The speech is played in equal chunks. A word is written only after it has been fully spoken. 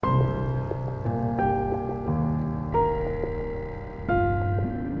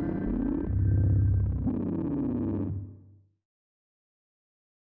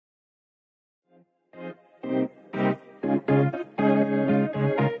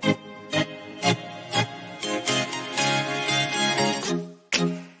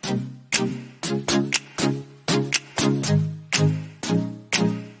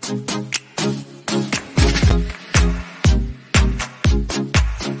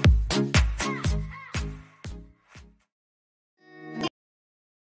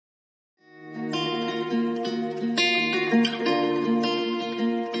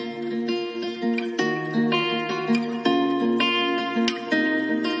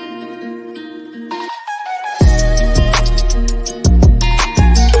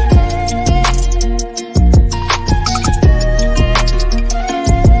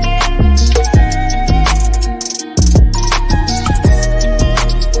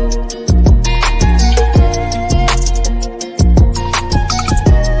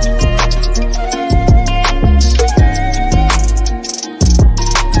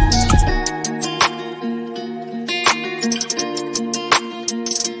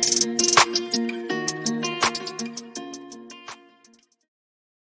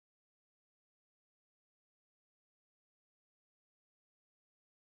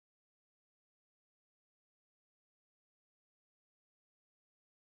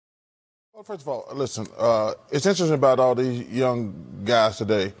Well, first of all, listen, it's interesting about all these young guys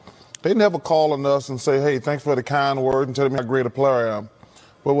today. They never call on us and say, hey, thanks for the kind word and tell me how great a player I am.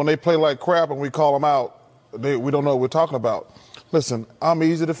 But when they play like crap and we call them out, we don't know what we're talking about. Listen, I'm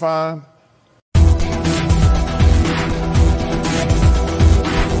easy to find.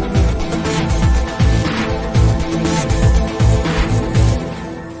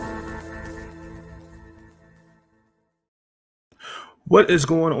 What is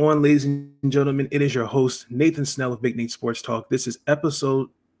going on, ladies and gentlemen? It is your host, Nathan Snell of Big Nate Sports Talk. This is episode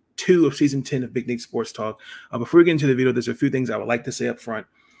 2 of season 10 of Big Nate Sports Talk. Before we get into the video, there's a few things I would like to say up front.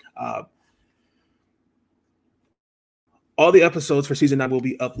 All the episodes for season 9 will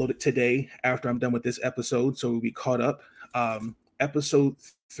be uploaded today after I'm done with this episode, so we'll be caught up. Episode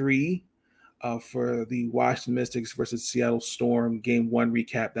 3 for the Washington Mystics versus Seattle Storm Game 1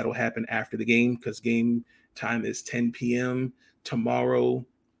 recap. That'll happen after the game because game time is 10 p.m. tomorrow,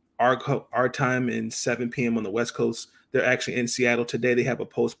 our time, and 7 p.m. on the West Coast. They're actually in Seattle today. They have a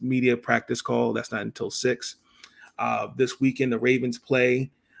post-media practice call. That's not until 6. This weekend, the Ravens play.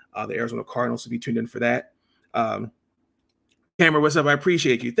 The Arizona Cardinals will be tuned in for that. Cameron, what's up? I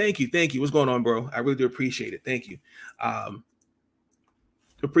appreciate you. Thank you. What's going on, bro? I really do appreciate it. Thank you.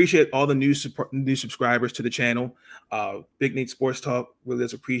 Appreciate all the new subscribers to the channel. Big Nate Sports Talk really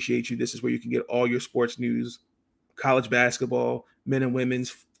does appreciate you. This is where you can get all your sports news, college basketball, men and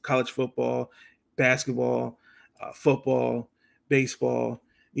women's, college football, basketball, football, baseball,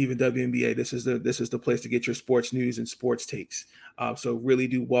 even WNBA. This is the place to get your sports news and sports takes. So really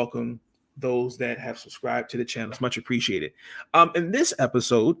do welcome those that have subscribed to the channel. It's much appreciated. In this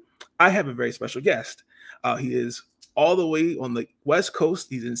episode, I have a very special guest. He is all the way on the West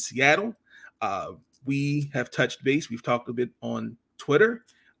Coast. He's in Seattle. We have touched base. We've talked a bit on Twitter.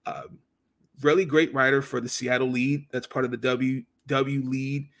 Really great writer for the Seattle Lead. That's part of the W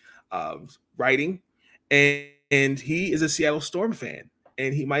Lead writing. And he is a Seattle Storm fan.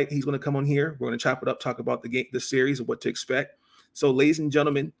 And he's going to come on here. We're going to chop it up, talk about the series and what to expect. So, ladies and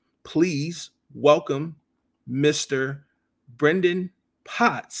gentlemen, please welcome Mr. Brendan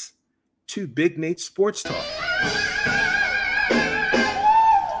Potts to Big Nate Sports Talk.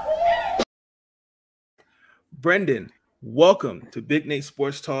 Brendan, welcome to Big Nate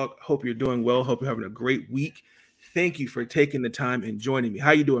Sports Talk. Hope you're doing well. Hope you're having a great week. Thank you for taking the time and joining me. How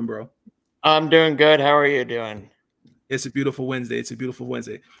you doing, bro? I'm doing good. How are you doing? It's a beautiful Wednesday.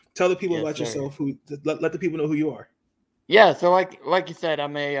 Tell the people about yourself. Let the people know who you are. Yeah, so like you said,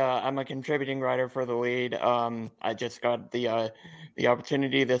 I'm a contributing writer for the Lead. I just got the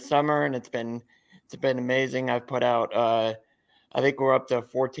opportunity this summer, and it's been amazing. I've put out I think we're up to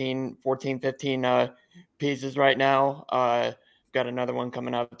 15 pieces right now. Got another one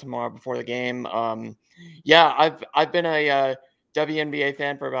coming up tomorrow before the game. I've been a WNBA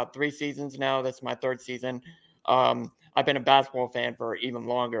fan for about 3 seasons now. That's my 3rd season. I've been a basketball fan for even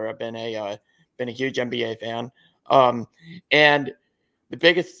longer. I've been a huge NBA fan. And the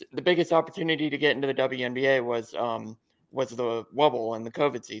biggest opportunity to get into the WNBA was the wobble and the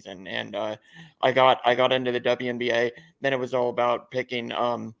COVID season. And I got into the WNBA. Then it was all about picking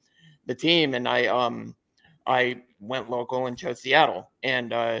the team, and I went local and chose Seattle.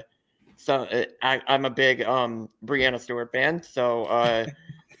 And I'm a big Breanna Stewart fan. So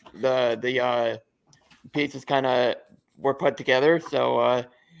the pieces kind of were put together. So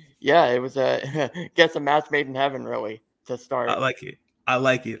it was a match made in heaven, really, to start. I like it.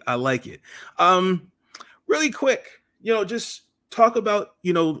 Really quick, just talk about,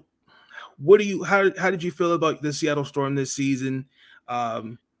 how did you feel about the Seattle Storm this season?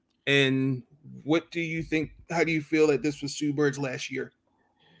 And what do you think? How do you feel that this was Sue Bird's last year?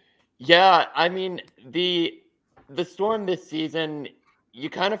 Yeah, I mean, the Storm this season, you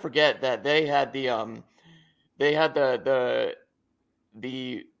kind of forget that they had the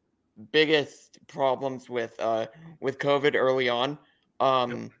biggest problems with COVID early on.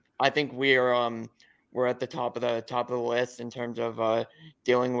 Yep. I think we're at the top of the list in terms of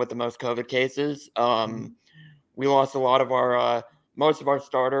dealing with the most COVID cases. We lost a lot of our most of our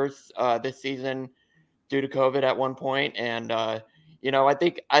starters this season due to COVID at one point, and I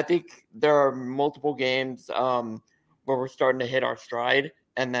think there are multiple games where we're starting to hit our stride,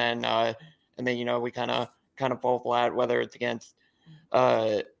 and then we kind of fall flat, whether it's against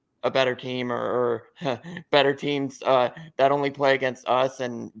a better team or better teams that only play against us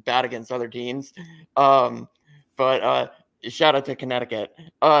and bad against other teams. But shout out to Connecticut.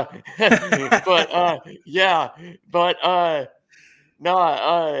 I'm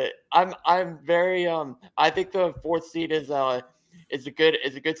very I think the 4th seed is a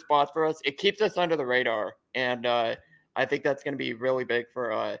good spot for us. It keeps us under the radar, and I think that's going to be really big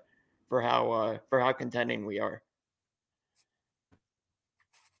for how contending we are.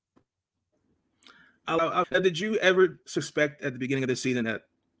 Did you ever suspect at the beginning of the season that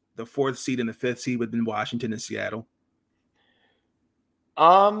the 4th seed and the 5th seed would have been Washington and Seattle?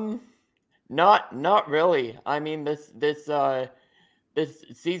 Not really. I mean, this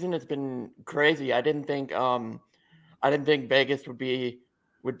season has been crazy. I didn't think Vegas would be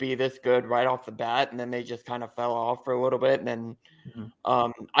this good right off the bat, and then they just kind of fell off for a little bit, and then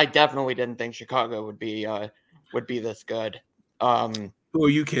I definitely didn't think Chicago would be this good. Who are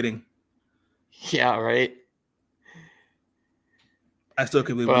you kidding? Yeah, right. I still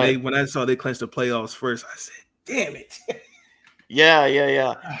could believe when I saw they clinched the playoffs first, I said, "Damn it!" Yeah.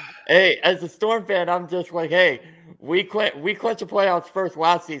 Hey, as a Storm fan, I'm just like, hey, we clinched the playoffs first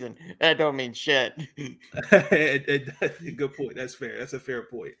last season. That don't mean shit. Good point. That's fair. That's a fair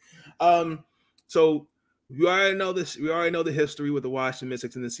point. So we already know this. We already know the history with the Washington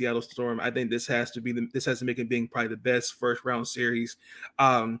Mystics and the Seattle Storm. I think this has to make it being probably the best first round series.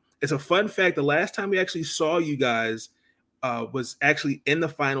 It's a fun fact. The last time we actually saw you guys was actually in the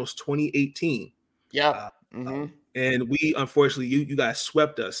finals 2018. Yeah. And we, unfortunately, you guys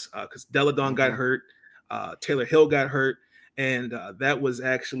swept us because Deladon got hurt, Taylor Hill got hurt, and that was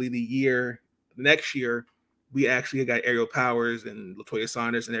actually the next year, we actually got Aerial Powers and LaToya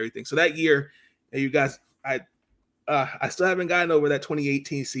Saunders and everything. So that year, you guys, I still haven't gotten over that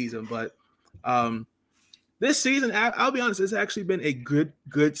 2018 season, but this season, I'll be honest, it's actually been a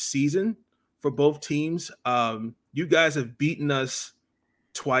good season for both teams. You guys have beaten us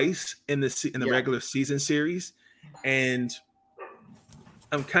twice in the regular season series. And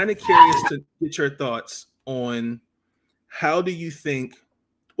I'm kind of curious to get your thoughts on how do you think,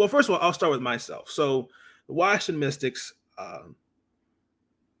 well, first of all, I'll start with myself. So the Washington Mystics,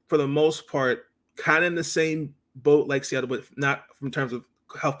 for the most part, kind of in the same boat like Seattle, but not from terms of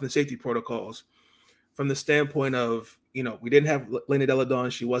health and safety protocols. From the standpoint of, we didn't have Lena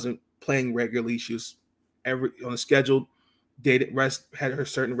Deladon. She wasn't playing regularly. She was on a scheduled had her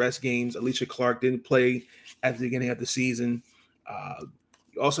certain rest games. Alicia Clark didn't play at the beginning of the season.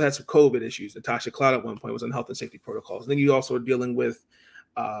 You also had some COVID issues. Natasha Cloud at one point was on health and safety protocols. And then you also were dealing with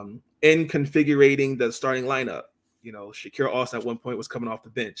in configurating the starting lineup. Shakira Austin at one point was coming off the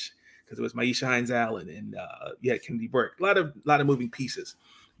bench because it was Maisha Hines-Allen and you had Kennedy Burke. A lot of moving pieces.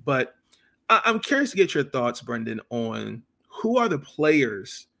 But I'm curious to get your thoughts, Brendan, on who are the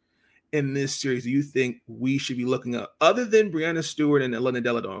players in this series do you think we should be looking at, other than Brianna Stewart and Elena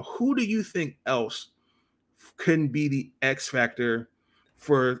Deladon? Who do you think else can be the X factor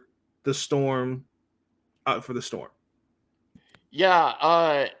for the Storm?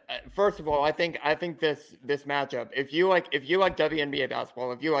 Yeah. First of all, I think this matchup. If you like WNBA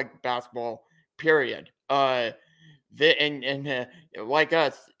basketball, if you like basketball, period. Like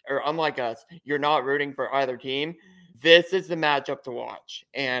us or unlike us, you're not rooting for either team. This is the matchup to watch,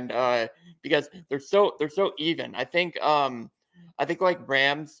 and because they're so even. I think like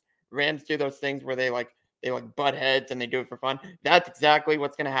Rams do those things where they butt heads and they do it for fun. That's exactly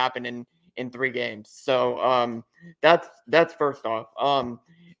what's going to happen in 3 games. So that's first off.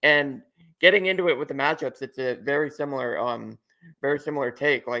 And getting into it with the matchups, it's a very similar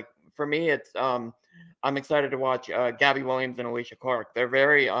take. Like for me, it's I'm excited to watch Gabby Williams and Alicia Clark. They're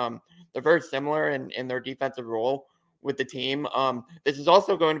very similar in their defensive role with the team. This is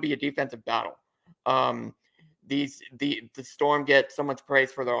also going to be a defensive battle. The Storm get so much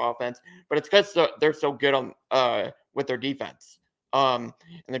praise for their offense, but it's because they're so good on with their defense, and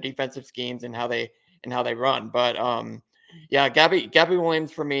their defensive schemes and how they run. But yeah, Gabby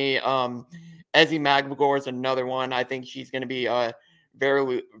Williams for me. Ezzie Magligore is another one. I think she's going to be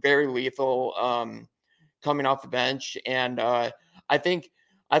very lethal coming off the bench, and I think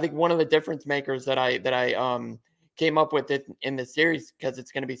one of the difference makers that I came up with it in the series, because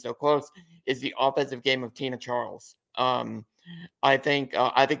it's going to be so close, is the offensive game of Tina Charles. I think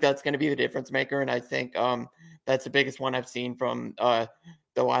that's going to be the difference maker, and I think that's the biggest one I've seen from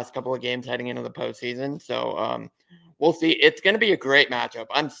the last couple of games heading into the postseason. So we'll see. It's going to be a great matchup.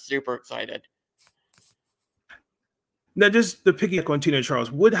 I'm super excited. Now, just the piggyback on Tina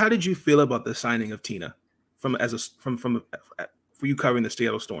Charles, how did you feel about the signing of Tina for you covering the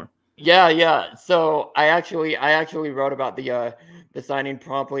Seattle Storm? Yeah. So I actually wrote about the signing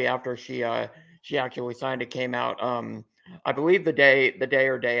promptly after she actually signed. It came out I believe the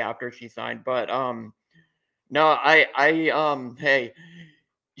day after she signed. But no, hey,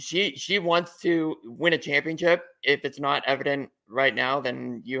 she wants to win a championship. If it's not evident right now,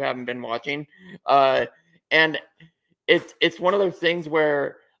 then you haven't been watching. And it's one of those things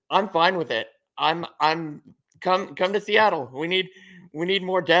where I'm fine with it. I'm come to Seattle. We we need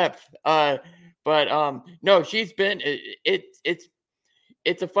more depth. But no, she's been it's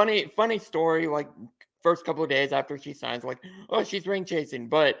a funny story. Like first couple of days after she signs, like, oh, she's ring chasing.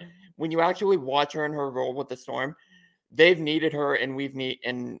 But when you actually watch her in her role with the Storm, they've needed her, and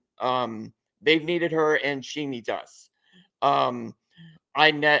they've needed her, and she needs us. Um, I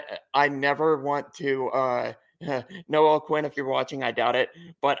never want to Noel Quinn, if you're watching, I doubt it,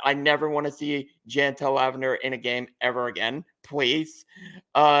 but I never want to see Jantel Lavender in a game ever again, please.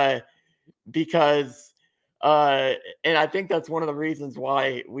 Because and I think that's one of the reasons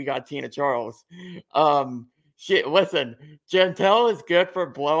why we got Tina Charles. Listen, Jantel is good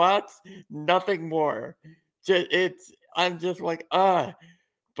for blowouts, nothing more. I'm just like, but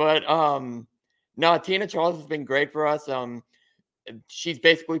no, Tina Charles has been great for us. She's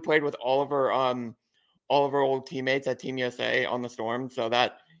basically played with all of her old teammates at Team USA on the Storm, so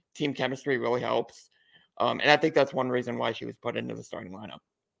that team chemistry really helps. And I think that's one reason why she was put into the starting lineup.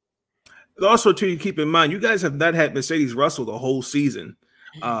 Also, too, you keep in mind, you guys have not had Mercedes Russell the whole season.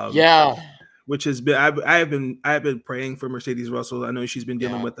 Yeah, which has been I have been praying for Mercedes Russell. I know she's been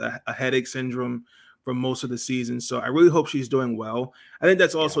dealing with a headache syndrome for most of the season, so I really hope she's doing well. I think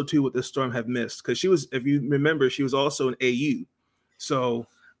that's also too what the Storm have missed, because she was, if you remember, she was also an AU, so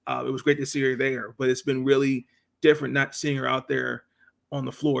it was great to see her there. But it's been really different not seeing her out there on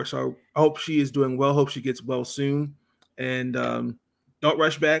the floor. So I hope she is doing well. Hope she gets well soon, and don't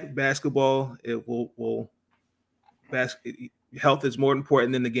rush back. Basketball, it will health is more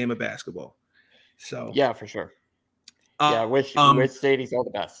important than the game of basketball. So yeah, for sure. Wish Sadie's all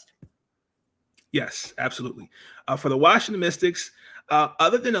the best. Yes, absolutely. For the Washington Mystics,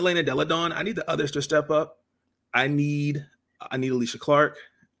 other than Elena Deladon, I need the others to step up. I need Alicia Clark.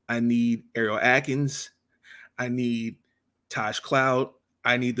 I need Ariel Atkins. I need Taj Cloud.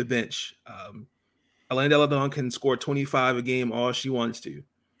 I need the bench. Elena Deladon can score 25 a game all she wants to,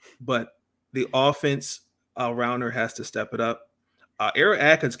 but the offense around her has to step it up. Ariel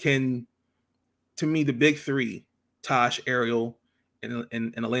Atkins can, to me, the big three, Tosh, Ariel,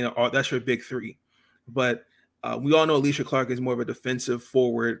 and Elena, that's your big three. But we all know Alicia Clark is more of a defensive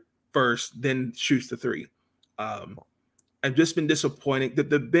forward first, then shoots the three. I've just been disappointed that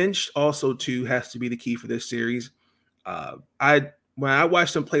the bench also too has to be the key for this series. When I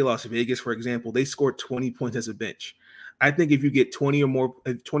watched them play Las Vegas, for example, they scored 20 points as a bench. I think if you get 20 or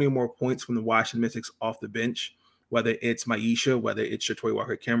more points from the Washington Mystics off the bench, whether it's Maisha, whether it's Shatoi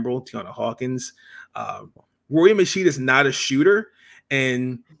Walker-Kimbrell, Tiana Hawkins, Rory Machida is not a shooter,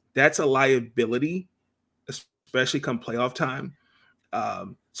 and that's a liability, especially come playoff time.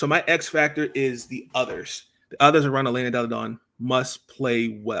 So my X factor is the others. The others around Elena Deladon must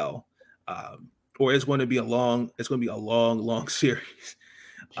play well, or it's going to be a long series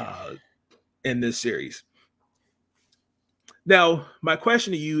in this series. Now, my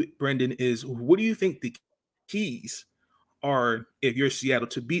question to you, Brendan, is what do you think the keys are if you're Seattle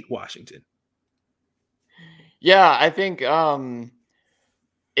to beat Washington? Yeah, I think this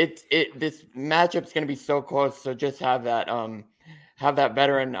matchup's going to be so close. So just have that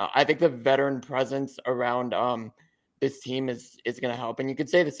veteran. I think the veteran presence around this team is going to help. And you could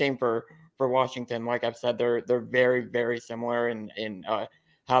say the same for Washington. Like I've said, they're very, very similar in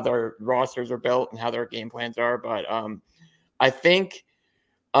how their rosters are built and how their game plans are. But I think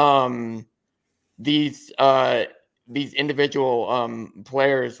these individual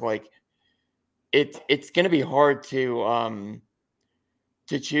players, like it's going to be hard to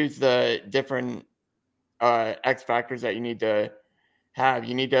choose the different X factors that you need to have.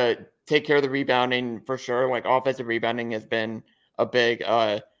 You need to take care of the rebounding for sure. Like offensive rebounding has been a big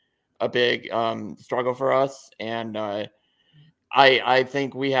struggle for us, and I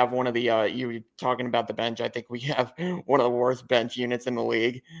think we have one of the you were talking about the bench. I think we have one of the worst bench units in the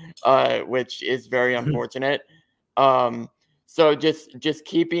league, which is very unfortunate. So just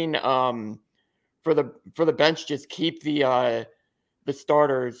keeping for the bench, just keep the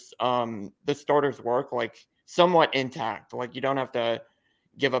starters work like somewhat intact. Like you don't have to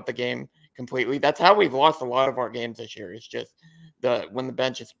give up the game completely. That's how we've lost a lot of our games this year. It's just when the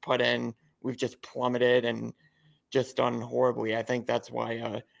bench is put in, we've just plummeted and just done horribly. I think that's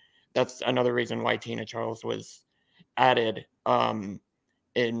why that's another reason why Tina Charles was added in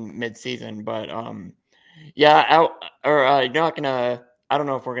mid-season. But yeah, you're not gonna. I don't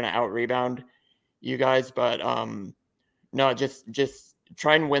know if we're gonna out rebound you guys, but no, just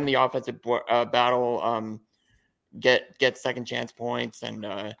try and win the offensive battle. Get second chance points, and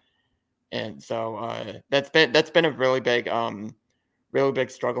so that's been a really big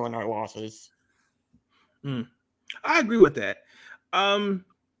struggle in our losses. I agree with that. I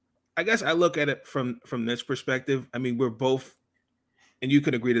guess I look at it from this perspective. I mean, we're both and you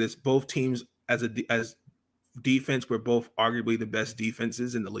can agree to this, both teams as defense were both arguably the best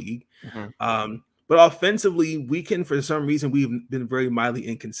defenses in the league. But offensively, we can, for some reason, we've been very mildly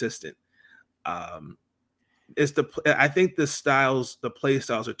inconsistent. I think the play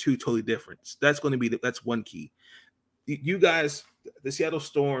styles are two totally different. That's going to be that's one key. You guys, the Seattle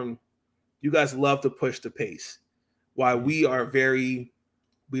Storm, you guys love to push the pace, while we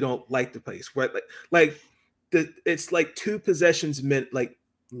don't like the pace. Right? It's like 2 possessions meant like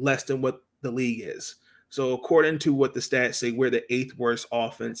less than what the league is. So according to what the stats say, we're the 8th worst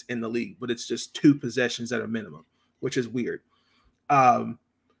offense in the league, but it's just 2 possessions at a minimum, which is weird. But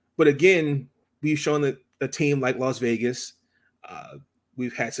again, we've shown that a team like Las Vegas,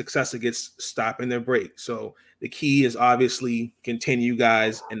 we've had success against stopping their break. So the key is obviously continue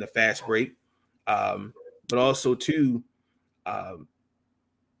guys in the fast break, but also too,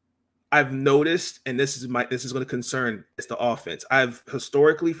 I've noticed, and this is going to concern, it's the offense. I've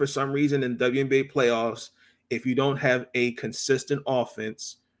historically, for some reason, in WNBA playoffs, if you don't have a consistent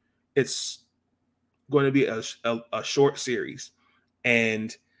offense, it's going to be a short series.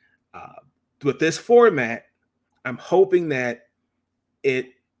 And with this format, I'm hoping that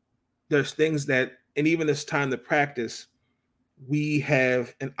there's things that, and even this time to practice, we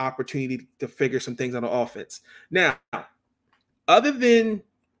have an opportunity to figure some things on the offense. Now, other than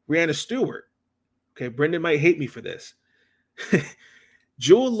Brianna Stewart, okay, Brendan might hate me for this.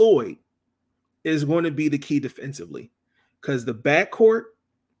 Jewel Lloyd is going to be the key defensively, because the backcourt,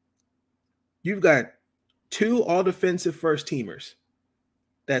 you've got 2 all-defensive first-teamers.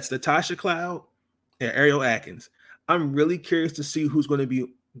 That's Natasha Cloud and Ariel Atkins. I'm really curious to see who's going to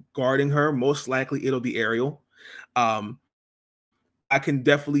be guarding her. Most likely it'll be Ariel. I can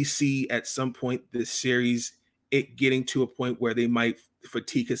definitely see at some point this series it getting to a point where they might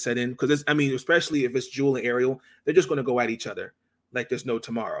fatigue set in, because especially if it's Jewel and Ariel, they're just going to go at each other like there's no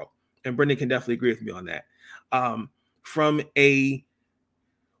tomorrow. And Brendan can definitely agree with me on that. From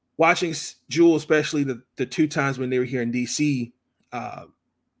watching Jewel, especially the 2 times when they were here in DC,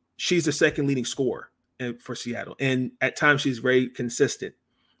 she's the second leading scorer for Seattle, and at times she's very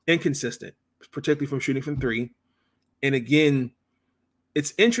inconsistent, particularly from shooting from 3. And again,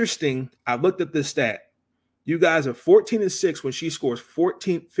 it's interesting. I looked at this stat. You guys are 14-6 when she scores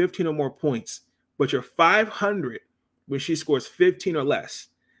 15 or more points, but you're 500 when she scores 15 or less.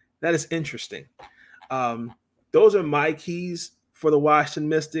 That is interesting. Those are my keys for the Washington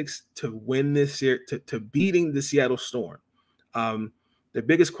Mystics to win this year, to beating the Seattle Storm. The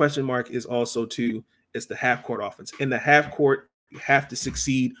biggest question mark is also is the half-court offense. In the half-court, you have to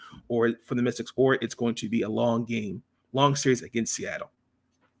succeed, or for the Mystics, or it's going to be a long series against Seattle.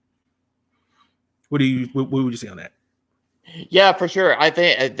 What would you say on that? Yeah, for sure. I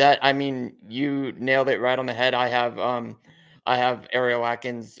think you nailed it right on the head. I have Ariel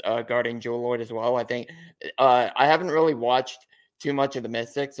Atkins guarding Jewel Lloyd as well. I think I haven't really watched too much of the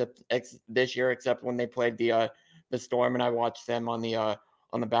Mystics this year, except when they played the Storm, and I watched them on the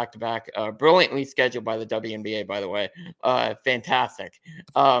back-to-back, brilliantly scheduled by the WNBA, by the way. Fantastic.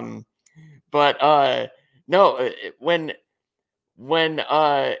 No, when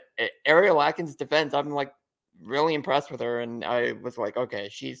Ariel Atkins defends, I'm like really impressed with her, and I was like, okay,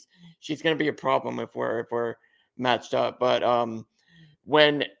 she's gonna be a problem if we're matched up. But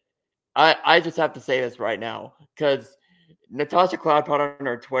when I just have to say this right now, because Natasha Cloud put on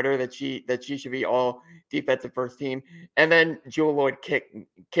her Twitter that she should be all defensive first team, and then Jewel Lloyd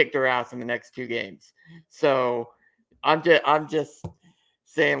kicked her ass in the next 2 games. So I'm just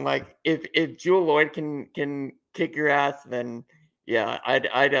saying, like, if Jewel Lloyd can kick your ass, then yeah,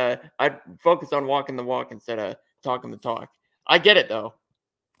 I'd focus on walking the walk instead of talking the talk. I get it though.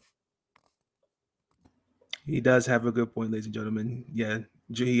 He does have a good point, ladies and gentlemen. Yeah,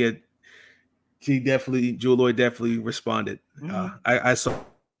 Jewel Lloyd definitely responded. Mm-hmm. I saw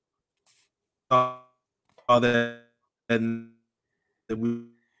that in the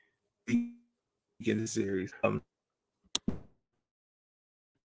weekend series.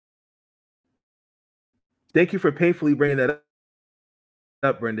 Thank you for painfully bringing that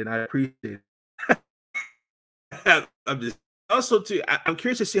up, Brendan. I appreciate it. I'm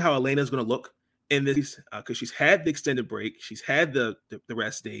curious to see how Elena's going to look in this, because she's had the extended break, she's had the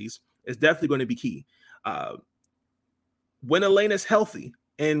rest days. It's definitely going to be key when Elena's healthy.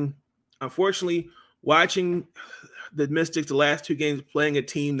 And unfortunately, watching the Mystics the last 2 games, playing a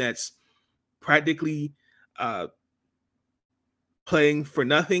team that's practically playing for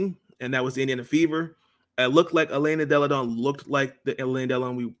nothing, and that was the Indiana Fever. It looked like Elena Delle Donne looked like the Elena Delle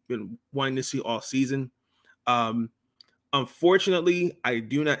Donne we've been wanting to see all season. Unfortunately, I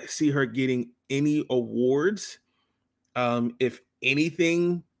do not see her getting any awards. If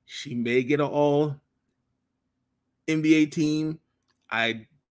anything, she may get an all NBA team. I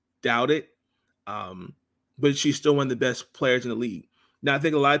doubt it. But she's still one of the best players in the league. Now, I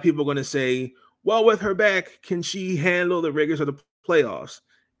think a lot of people are going to say, well, with her back, can she handle the rigors of the playoffs?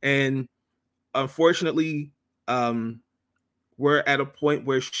 And unfortunately, we're at a point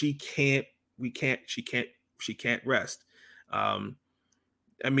where she can't rest.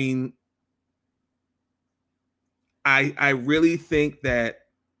 I mean, I really think that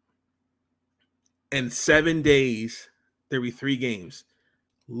in 7 days, there'll be 3 games.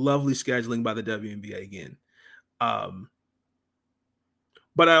 Lovely scheduling by the WNBA again.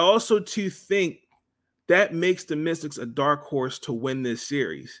 But I also too think that makes the Mystics a dark horse to win this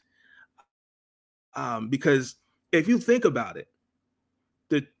series. Because if you think about it,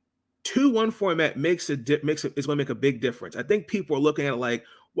 the 2-1 format is going to make a big difference. I think people are looking at it like,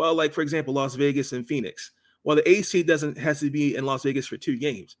 well, like for example, Las Vegas and Phoenix. Well, the AC has to be in Las Vegas for 2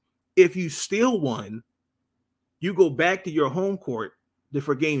 games. If you steal one, you go back to your home court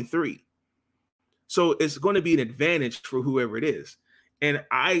for game 3. So it's going to be an advantage for whoever it is. And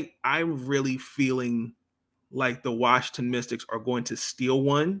I'm really feeling like the Washington Mystics are going to steal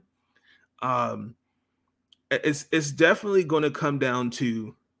one. It's definitely going to come down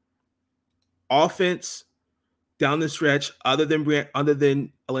to offense down the stretch. Other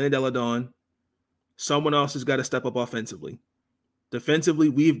than Elena Delle Donne, someone else has got to step up offensively. Defensively,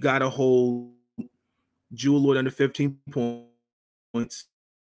 we've got to hold Jewel Lloyd under 15 points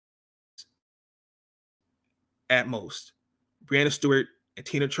at most. Brianna Stewart and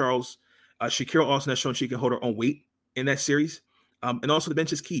Tina Charles, Shakira Austin has shown she can hold her own weight in that series. And also the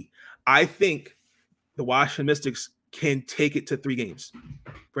bench is key. I think the Washington Mystics can take it to 3 games.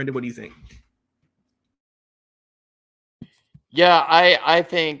 Brendan, what do you think? Yeah, I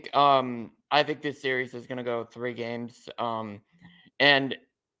think this series is gonna go 3 games. And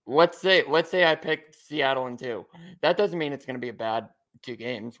let's say I picked Seattle in 2. That doesn't mean it's gonna be a bad 2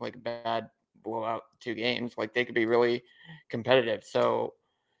 games, like a bad blowout 2 games. Like they could be really competitive. So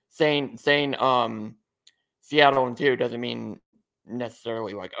saying Seattle in 2 doesn't mean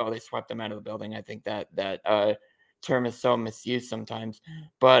necessarily like, oh, they swept them out of the building. I think that term is so misused sometimes.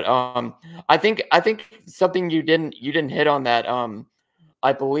 But I think something you didn't hit on that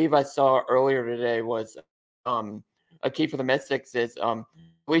I believe I saw earlier today was a key for the Mystics is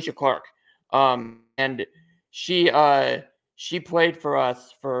Alicia Clark. And she played for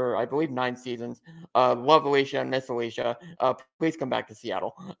us for I believe 9 seasons. Love Alicia and miss Alicia. Please come back to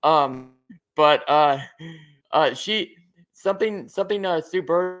Seattle. But she something Sue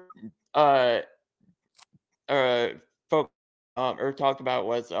Bird folk or talked about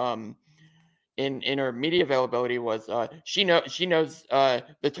was in her media availability was she knows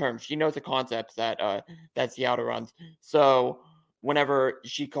the terms, she knows the concepts that Seattle runs. So whenever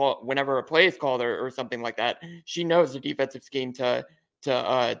a play is called or something like that, she knows the defensive scheme to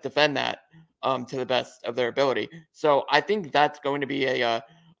defend that to the best of their ability. So I think that's going to be a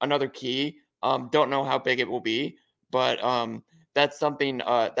another key. Don't know how big it will be, but that's something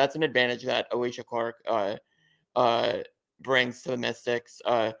that's an advantage that Alicia Clark brings to the Mystics.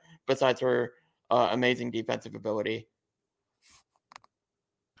 Besides her amazing defensive ability.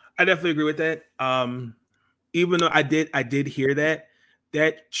 I definitely agree with that. Even though I did hear that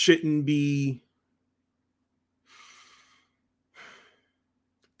shouldn't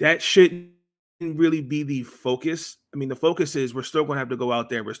really be the focus. I mean, the focus is we're still going to have to go out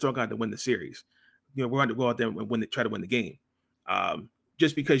there and we're still going to have to win the series. We're going to go out there and try to win the game.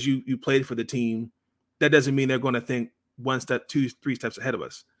 Just because you played for the team, that doesn't mean they're going to think 1 step, 2, 3 steps ahead of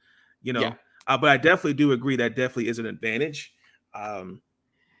us. Yeah. But I definitely do agree that definitely is an advantage.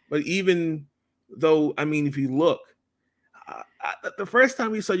 But even though, I mean, if you look, the first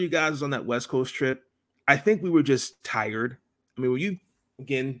time we saw you guys on that West Coast trip, I think we were just tired. I mean,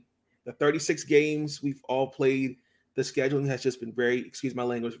 again, the 36 games we've all played, the scheduling has just been very, excuse my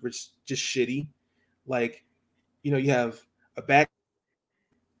language, just shitty. Like, you have a back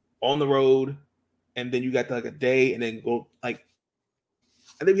on the road, and then you got like a day, and then go like,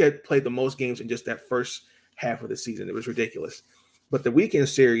 I think we had played the most games in just that first half of the season. It was ridiculous. But the weekend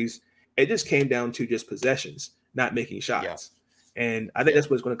series, it just came down to just possessions, not making shots. Yeah. And I think that's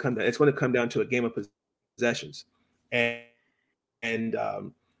what it's going to come down. It's going to come down to a game of possessions. And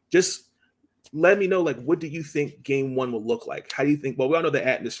just let me know, like, what do you think game 1 will look like? How do you think? Well, we all know the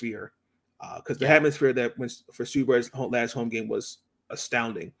atmosphere, because the atmosphere that went for Sue Bird's last home game was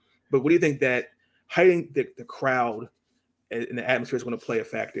astounding. But what do you think that hiding the crowd and the atmosphere is going to play a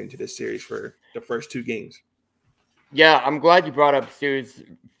factor into this series for the first 2 games? Yeah, I'm glad you brought up Sue's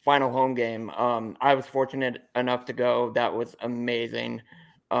final home game. I was fortunate enough to go. That was amazing.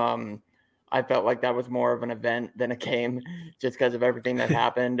 Um, I felt like that was more of an event than a game, just because of everything that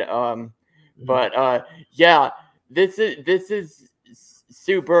happened. But yeah, this is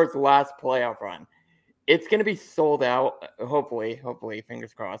Sue Bird's last playoff run. It's gonna be sold out. Hopefully,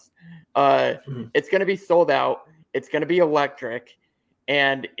 fingers crossed. Mhm. It's gonna be sold out. It's gonna be electric,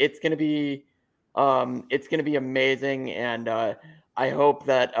 and it's gonna be amazing. And I hope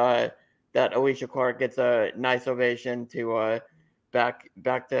that Alicia Clark gets a nice ovation to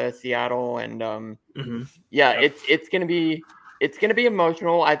back to Seattle. And yeah, Yep. it's gonna be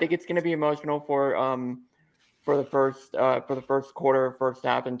emotional. I think it's gonna be emotional for the first quarter, first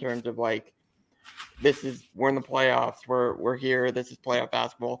half, in terms of like, we're in the playoffs. We're here. This is playoff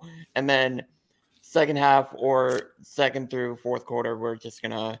basketball. And then second half, or second through fourth quarter, we're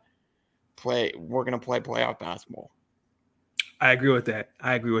gonna play playoff basketball. I agree with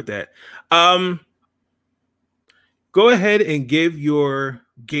that. Um, Go ahead and give your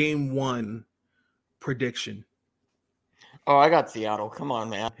game one prediction. Oh, I got Seattle. Come on,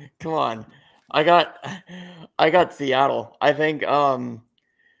 man. Come on. I got I got Seattle. I think I'm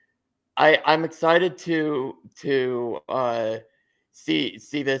excited to see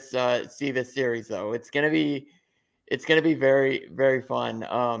this series though. It's gonna be very, very fun.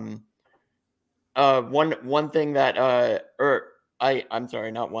 One thing that I'm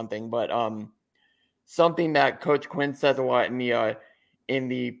sorry, not one thing, but something that Coach Quinn says a lot in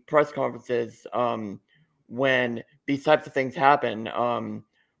the press conferences, when these types of things happen,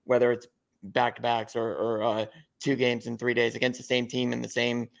 whether it's back to backs, or 2 games in 3 days against the same team in the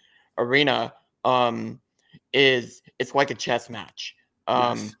same arena, um, is it's like a chess match.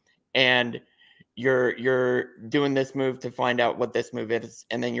 Yes. And you're doing this move to find out what this move is,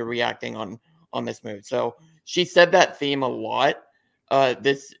 and then you're reacting on this move. So she said that theme a lot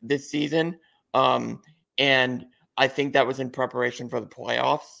this season. Um, and I think that was in preparation for the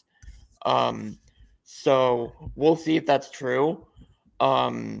playoffs. Um, so we'll see if that's true.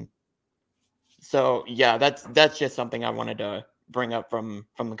 Um, so yeah, that's just something I wanted to bring up from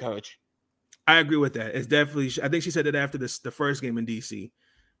the coach. I agree with that. It's definitely. I think she said it after the first game in DC.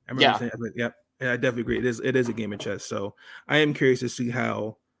 I remember Yeah, saying, "Yep." And I definitely agree. It is a game of chess. So I am curious to see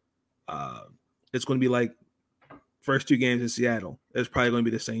how uh, it's going to be like first 2 games in Seattle. It's probably going to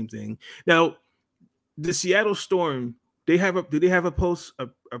be the same thing. Now, the Seattle Storm. Do they have a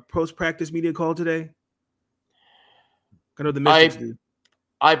post practice media call today? I know the Mystics I do.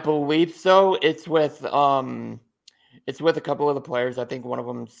 I believe so. It's with a couple of the players. I think one of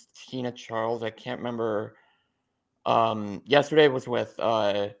them's Tina Charles. I can't remember. Yesterday was with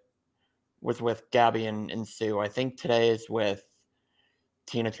Gabby and Sue. I think today is with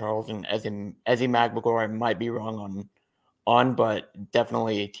Tina Charles and Ezzy Magbagor. I might be wrong but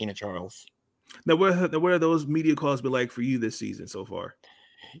definitely Tina Charles. Now, what are those media calls been like for you this season so far?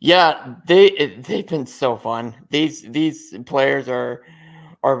 Yeah, they've been so fun. These players are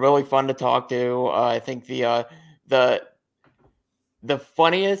really fun to talk to. I think the the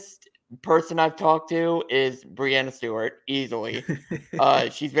funniest person I've talked to is Brianna Stewart, easily.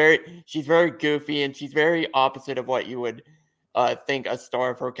 She's very goofy, and she's very opposite of what you would think a star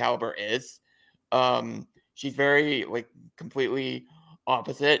of her caliber is. She's very, like, completely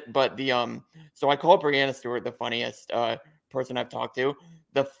opposite. But so I call Brianna Stewart the funniest person I've talked to.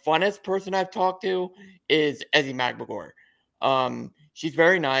 The funnest person I've talked to is Ezzy Magbagor. She's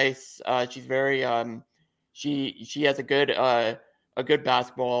very nice. She's very she has a good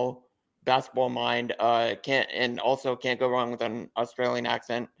basketball mind. Can't go wrong with an Australian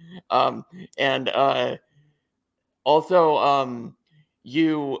accent. Um, and also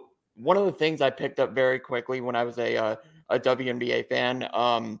you One of the things I picked up very quickly when I was a WNBA fan,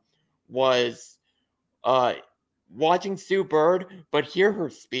 was uh, watching Sue Bird, but hear her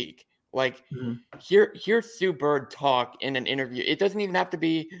speak. Like, Mhm. hear Sue Bird talk in an interview. It doesn't even have to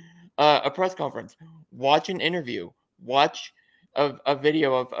be a press conference. Watch an interview. Watch a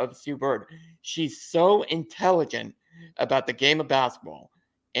video of Sue Bird. She's so intelligent about the game of basketball,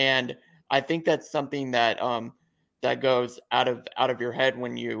 and I think that's something that goes out of your head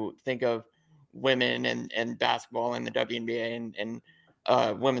when you think of women and basketball and the WNBA and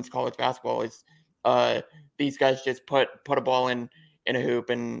women's college basketball. Is these guys just put a ball in a hoop,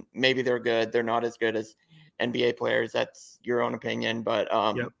 and maybe they're good. They're not as good as NBA players. That's your own opinion, but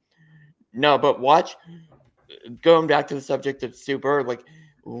Yep. no. But watch. Going back to the subject of Sue Bird, like,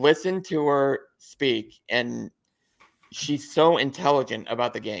 listen to her speak, and she's so intelligent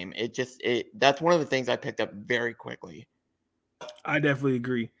about the game. That's one of the things I picked up very quickly. I definitely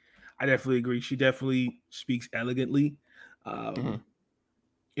agree. I definitely agree. She definitely speaks elegantly. Mm-hmm.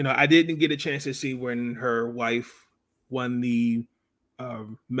 You know, I didn't get a chance to see when her wife won the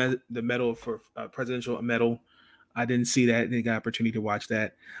medal for presidential medal. I didn't see that. Didn't get an opportunity to watch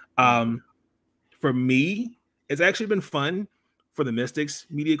that. For me, it's actually been fun for the Mystics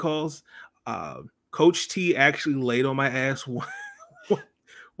media calls. Coach T actually laid on my ass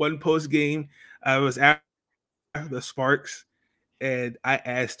one post game. I was after the Sparks, and I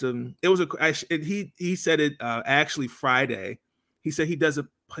asked him. It was he said it actually Friday. He said he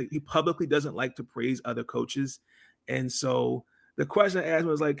publicly doesn't like to praise other coaches, and so the question I asked him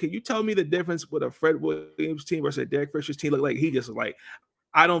was like, "Can you tell me the difference with a Fred Williams team versus a Derek Fisher's team?" Look like he just was like,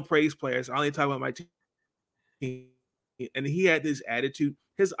 "I don't praise players. I only talk about my team." And he had this attitude.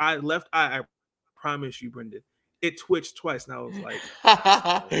 His left eye, I promise you, Brendan, it twitched twice, and I was like,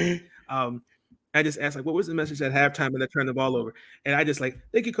 I just asked, like, what was the message at halftime? And I turned the ball over. And I just like,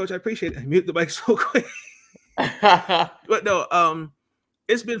 thank you, coach. I appreciate it. I muted the mic so quick. But no,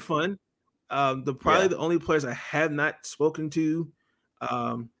 it's been fun. Probably the only players I have not spoken to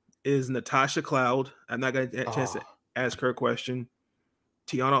is Natasha Cloud. I'm not going to get a chance to ask her a question.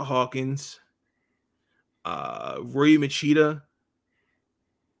 Tiana Hawkins, Rory Machida,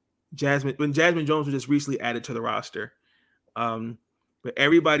 Jasmine Jones was just recently added to the roster. But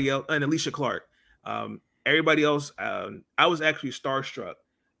everybody else, and Alicia Clark, everybody else, I was actually starstruck.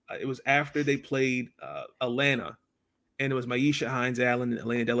 It was after they played Atlanta, and it was Maisha Hines-Allen and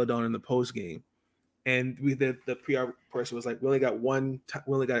Elena Deladon in the post game. And the PR person was like, we only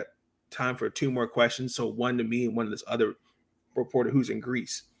got time for 2 more questions. So one to me and one to this other reporter who's in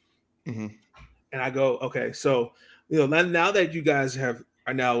Greece. Mm-hmm. And I go, okay, so now that you guys are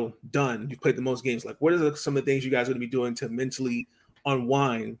now done, you've played the most games. Like, what are some of the things you guys are going to be doing to mentally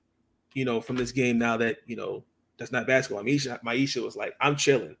unwind, from this game? Now that that's not basketball. Maisha was like, I'm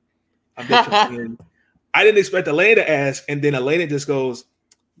chilling, I'm bitching. And I didn't expect Elena to ask, and then Elena just goes,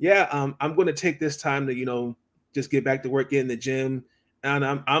 yeah, I'm going to take this time to just get back to work, get in the gym. And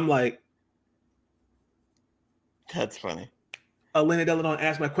I'm like, that's funny. Elena Deladon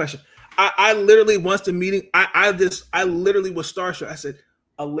asked my question. I literally, once the meeting, I literally was starstruck. I said,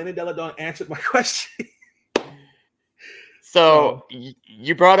 Elena Deladon answered my question. So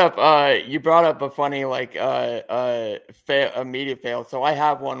you brought up a funny a media fail. So I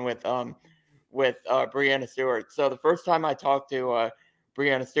have one with Breanna Stewart. So the first time I talked to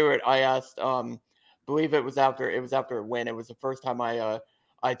Breanna Stewart, I asked, believe it was after a win. It was the first time I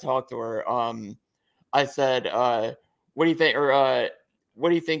talked to her. I said, what do you think, or what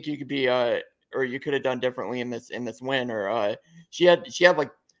do you think you could be, or you could have done differently in this win? Or she had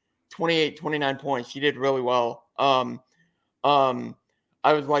like 28, 29 points. She did really well. I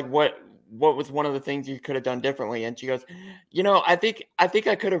was like, what was one of the things you could have done differently? And she goes, I think I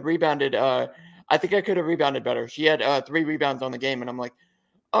could have rebounded. I think I could have rebounded better. She had 3 rebounds on the game, and I'm like,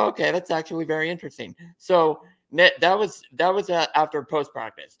 oh, okay, that's actually very interesting. So that was after post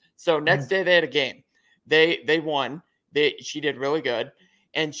practice. So next day they had a game. They won. She did really good,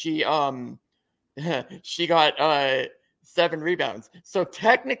 and she she got 7 rebounds. So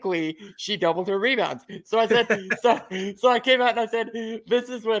technically she doubled her rebounds. So I said, so I came out and I said, this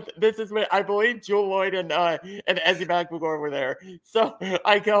is what I believe Jewel Lloyd and Ezzy McMagor were there. So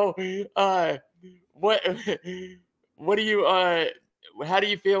I go, what do you how do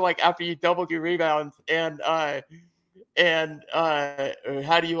you feel like after you doubled your rebounds, and how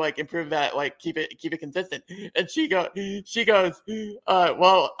do you like improve that, like keep it consistent? And she goes,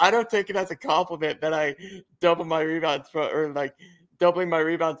 well, I don't take it as a compliment that I double my rebounds doubling my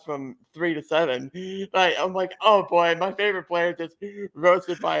rebounds from 3 to 7. I'm like, oh boy, my favorite player just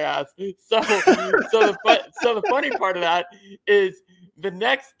roasted my ass. So the funny part of that is the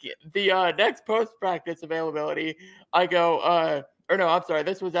next post practice availability, I go, or no, I'm sorry,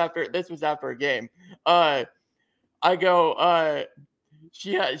 this was after a game. I go,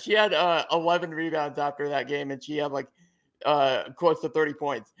 she had 11 rebounds after that game, and she had like close to 30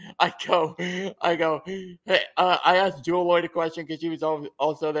 points. I go, hey, I asked Jewel Lloyd a question because she was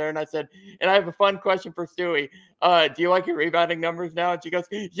also there, and I said, and I have a fun question for Stewie. Do you like your rebounding numbers now? And she goes,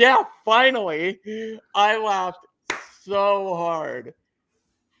 yeah, finally. I laughed so hard.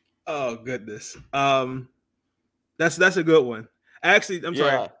 Oh goodness. That's a good one. Actually, I'm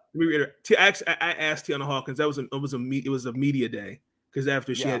sorry. Let me reiterate. I asked Tiana Hawkins. It was a media day because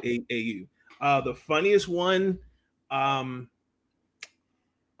after she had AU. The funniest one, Maisha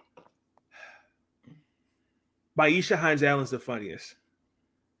Hines-Allen's the funniest.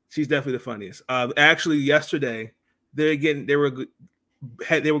 She's definitely the funniest. Actually, yesterday they were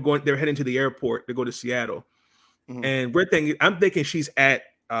heading to the airport to go to Seattle, and I'm thinking she's at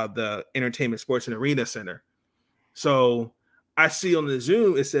the Entertainment Sports and Arena Center. So I see on the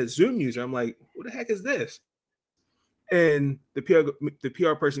Zoom, it says Zoom user. I'm like, what the heck is this? And the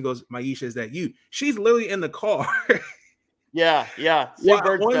PR person goes, Maisha, is that you? She's literally in the car. Yeah. Sue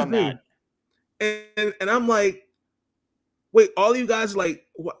Bird's done that. And I'm like, wait, all you guys like,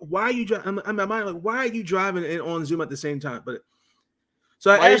 why are you driving? I'm like, why are you driving and on Zoom at the same time? But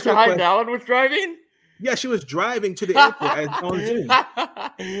so I asked her Maisha Hyde was driving? Yeah, she was driving to the airport on Zoom.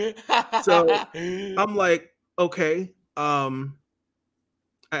 So I'm like, okay. I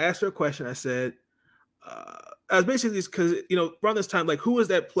asked her a question. I said, I was basically because around this time, like, who was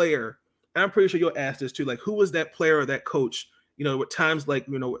that player? And I'm pretty sure you'll ask this too. Like, who was that player or that coach? At times, like,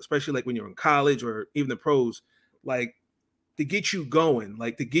 especially like when you're in college or even the pros, like, to get you going,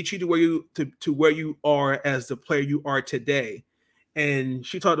 like to get you to where you are as the player you are today. And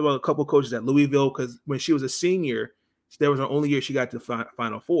she talked about a couple of coaches at Louisville, because when she was a senior, that was her only year she got to the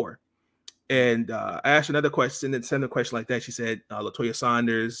Final Four. And I asked another question, and sent a question like that. She said LaToya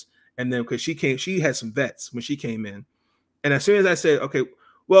Saunders, and then because she had some vets when she came in. And as soon as I said, okay,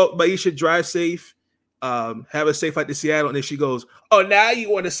 well, but you should drive safe, have a safe flight to Seattle, and then she goes, oh, now you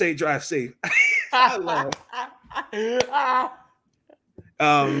want to say drive safe. I laughed.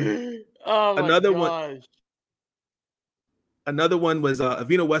 Oh my gosh. Another one was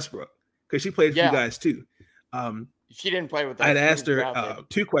Avina Westbrook, because she played for you guys too. She didn't play with us. I'd asked her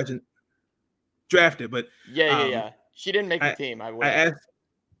 2 questions. Drafted, but yeah. She didn't make the team. I asked.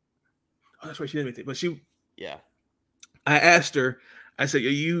 Oh, that's right, she didn't make it. But she. Yeah. I asked her. I said,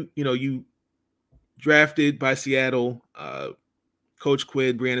 you drafted by Seattle, Coach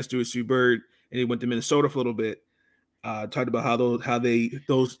Quid, Brianna Stewart, Sue Bird, and he went to Minnesota for a little bit. Talked about how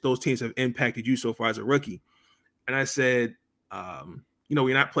those teams have impacted you so far as a rookie. And I said,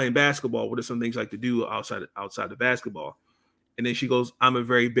 you're not playing basketball. What are some things you like to do outside of basketball? And then she goes, I'm a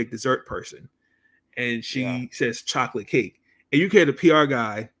very big dessert person. And she says chocolate cake. And you can hear the PR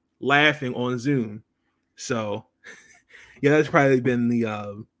guy laughing on Zoom. So, yeah, that's probably been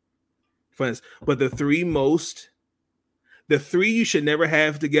the funnest. But the three you should never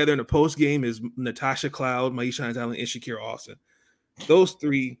have together in a post game is Natasha Cloud, Maisha Hines-Allen, and Shakira Austin. Those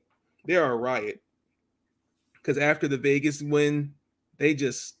 3, they are a riot. Because after the Vegas win, they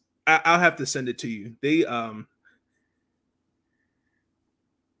just I'll have to send it to you. They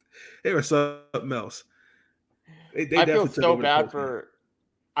were something else. I feel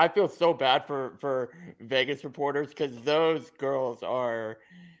so bad for Vegas reporters, because those girls are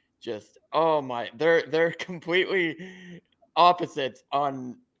just they're completely opposites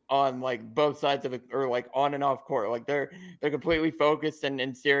on like both sides of or like on and off court. Like they're completely focused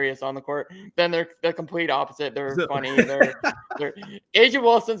and serious on the court. Then they're the complete opposite. They're funny. They're Asia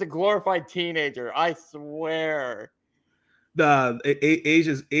Wilson's a glorified teenager. I swear.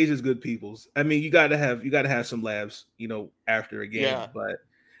 Asia's good peoples. I mean, you gotta have some labs, after a game. Yeah. But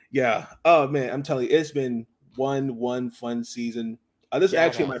yeah. Oh man, I'm telling you, it's been one fun season. This is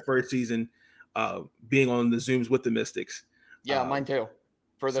actually my first season being on the Zooms with the Mystics. Yeah, mine too.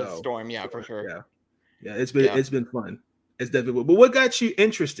 For the Storm, for sure. Yeah, it's been fun. It's definitely. But what got you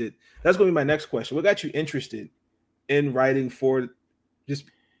interested? That's going to be my next question. What got you interested in writing for just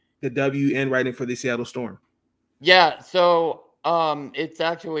the W and writing for the Seattle Storm? Yeah, so it's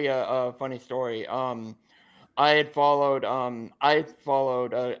actually a funny story. I had followed a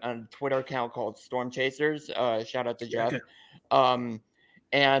Twitter account called Storm Chasers. Shout out to Jeff. Okay.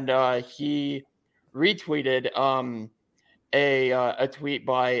 And he retweeted a tweet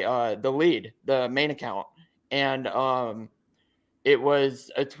by the lead, the main account, and it was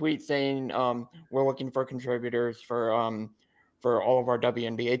a tweet saying we're looking for contributors for all of our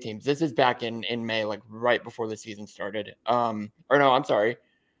WNBA teams. This is back in May, like right before the season started. Or no, I'm sorry.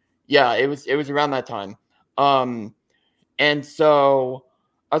 Yeah, it was around that time. And so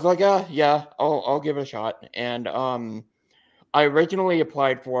I was like, yeah, I'll give it a shot. And I originally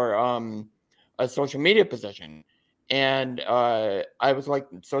applied for a social media position. And I was like,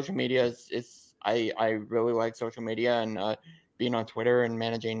 social media is I really like social media and being on Twitter and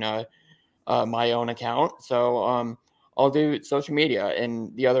managing my own account. So I'll do social media,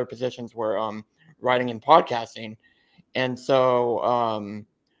 and the other positions were writing and podcasting. And so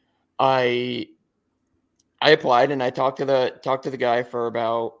I applied, and I talked to the guy for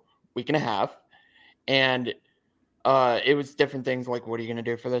about a week and a half, and it was different things like, what are you going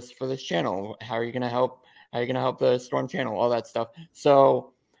to do for this channel? How are you going to help the Storm channel? All that stuff.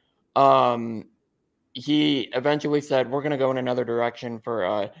 So he eventually said, we're going to go in another direction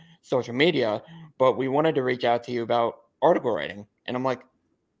for social media, but we wanted to reach out to you about article writing. And I'm like,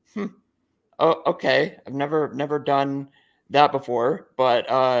 oh, okay. I've never done that before, but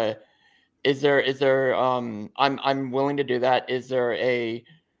is there I'm willing to do that. Is there a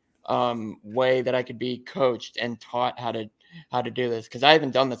way that I could be coached and taught how to do this? Because I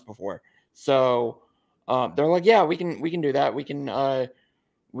haven't done this before. So they're like, yeah, we can do that. We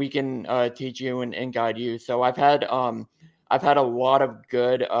can teach you and guide you. So I've had a lot of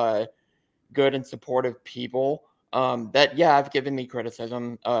good and supportive people that have given me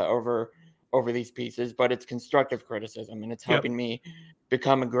criticism over these pieces, but it's constructive criticism and it's Yep. helping me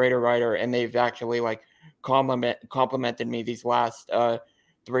become a greater writer. And they've actually like complimented me these last 3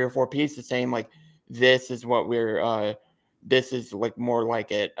 or 4 pieces, saying like, this is what this is like more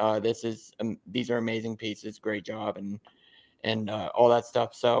like it. These are amazing pieces. Great job. And all that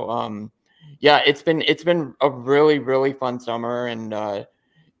stuff. So it's been a really, really fun summer, and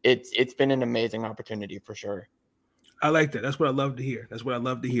it's been an amazing opportunity for sure. I like that. That's what I love to hear. That's what I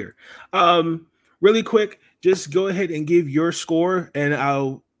love to hear. Really quick, just go ahead and give your score, and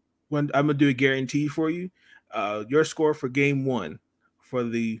I'm gonna do a guarantee for you. Your score for Game 1 for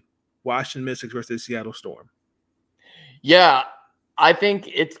the Washington Mystics versus the Seattle Storm. Yeah, I think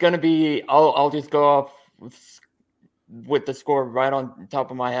it's gonna be. I'll just go off with the score right on top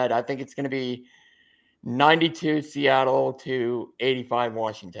of my head. I think it's gonna be 92 Seattle to 85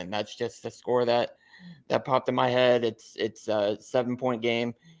 Washington. That's just the score that popped in my head. It's a 7-point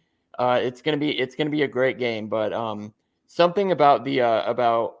game. It's gonna be a great game, but something about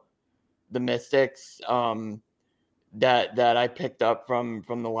the Mystics that I picked up from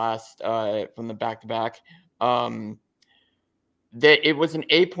the last from the back-to-back, that it was an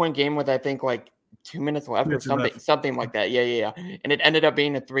 8-point game with I think like 2 minutes left or something like that. Yeah, and it ended up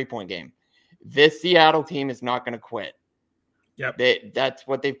being a 3-point game. This Seattle team is not going to quit. Yep. That's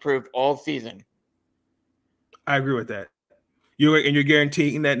what they've proved all season. I agree with that. You're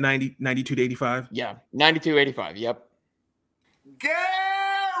guaranteeing that 92 to 85? Yeah, 92-85. Yep.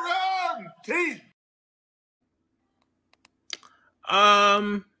 Guaranteed.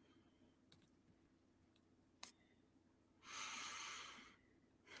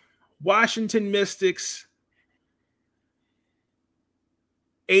 Washington Mystics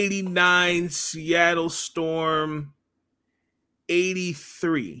 89, Seattle Storm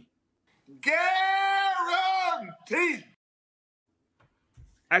 83. Guaranteed.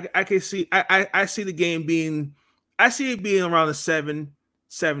 I can see I see the game being, I see it being around a 7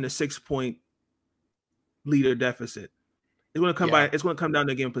 to 6 point leader deficit. It's going to come it's going to come down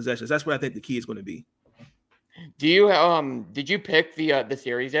to game possessions. That's what I think the key is going to be. Do you did you pick the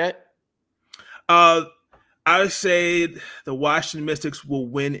series yet? I would say the Washington Mystics will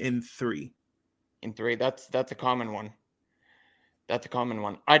win in 3. In 3, that's a common one. That's a common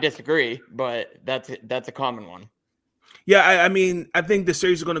one. I disagree, but that's a common one. Yeah, I mean, I think the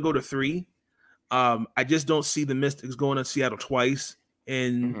series is going to go to 3. I just don't see the Mystics going to Seattle twice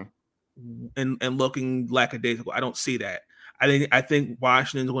and looking lackadaisical. I don't see that. I think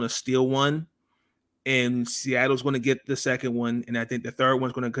Washington's going to steal one, and Seattle's going to get the second one, and I think the third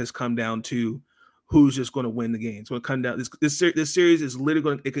one's going to just come down to who's just going to win the game. It's going to come down. This series is literally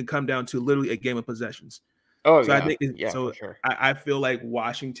going. It can come down to literally a game of possessions. Oh, so yeah. I think for sure. I feel like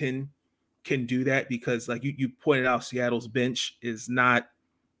Washington can do that because, like you pointed out, Seattle's bench is not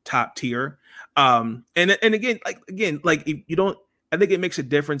top tier. And again, if you don't. I think it makes a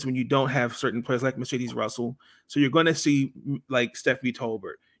difference when you don't have certain players like Mercedes Russell. So you're going to see like Stephanie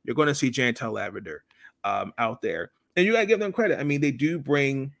Tolbert. You're going to see Jantel Lavender out there. And you got to give them credit. I mean, they do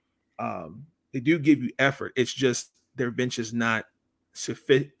bring they do give you effort. It's just their bench is not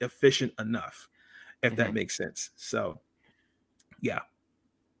efficient enough, if that makes sense. So, yeah.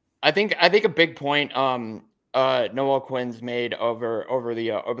 I think a big point Noelle Quinn's made over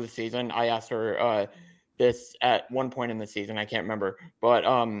the season. I asked her this at one point in the season. I can't remember, but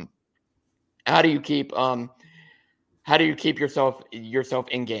how do you keep yourself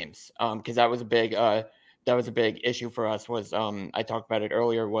in games? Because that was a big issue for us. Was I talked about it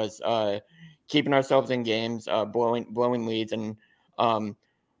earlier? Was keeping ourselves in games, blowing leads, and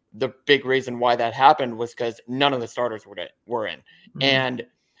the big reason why that happened was because none of the starters were in, and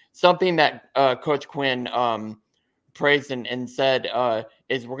something that Coach Quinn praised and said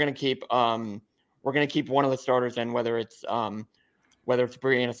is we're going to keep one of the starters in, whether it's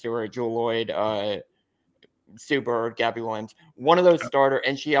Brianna Stewart, Jewel Lloyd, Sue Bird, Gabby Williams, one of those starter,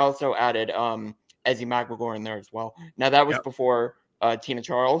 and she also added Ezzie McMcGore in there as well. Now that was before Tina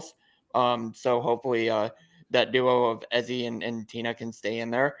Charles, so hopefully that duo of Ezzie and Tina can stay in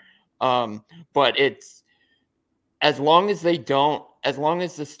there. But it's as long as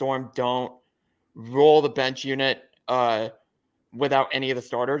the Storm don't roll the bench unit without any of the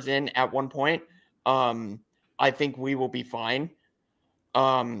starters in at one point, I'm I think we will be fine.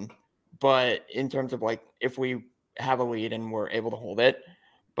 But in terms of like if we have a lead and we're able to hold it,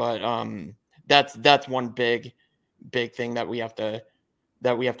 but that's one big thing that we have to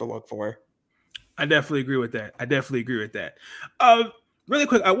look for. I definitely agree with that. Really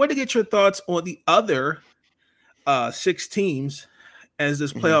quick, I want to get your thoughts on the other 6 teams as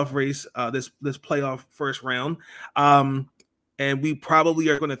this playoff race, this playoff first round. And we probably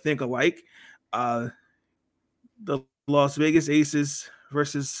are going to think alike. The Las Vegas Aces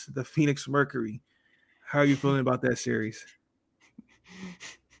versus the Phoenix Mercury. How are you feeling about that series?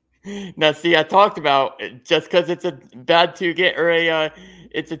 Now, see, I talked about just because it's a bad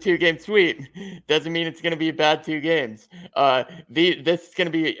it's a 2-game sweep doesn't mean it's going to be a bad 2 games. This is going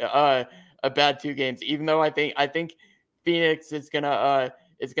to be a bad 2 games, even though I think Phoenix is gonna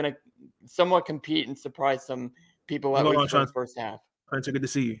somewhat compete and surprise some people at least for the first half. It's good to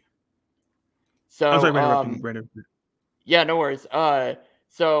see you. So I'm sorry for interrupting, Brandon. Yeah, no worries.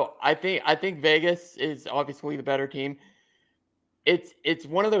 So I think Vegas is obviously the better team. It's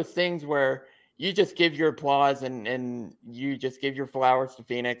one of those things where you just give your applause and you just give your flowers to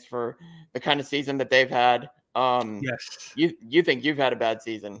Phoenix for the kind of season that they've had. Yes. You think you've had a bad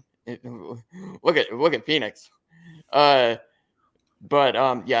season. Look at Phoenix. Yeah,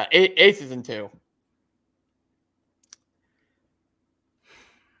 Aces in 2.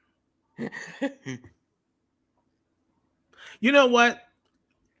 You know what?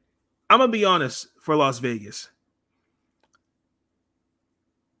 I'm gonna be honest for Las Vegas.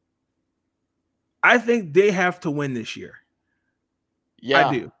 I think they have to win this year. Yeah,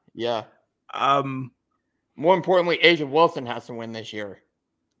 I do. Yeah. More importantly, Asia Wilson has to win this year.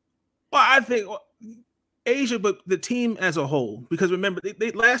 Well, I think Asia, but the team as a whole, because remember,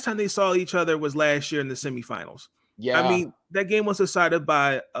 they last time they saw each other was last year in the semifinals. Yeah. I mean, that game was decided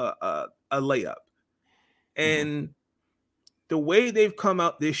by a layup. And the way they've come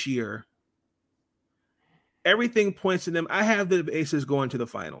out this year, everything points to them. I have the Aces going to the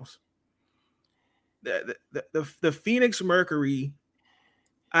finals. The Phoenix Mercury,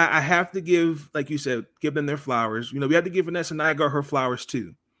 I have to give, like you said, give them their flowers. We have to give Vanessa Nygaard her flowers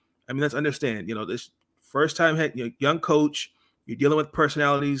too. I mean, let's understand, this first time young coach, you're dealing with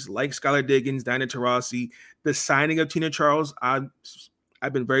personalities like Skylar Diggins, Diana Taurasi. The signing of Tina Charles, I've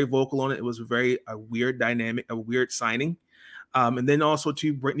been very vocal on it. It was a weird dynamic, a weird signing. And then also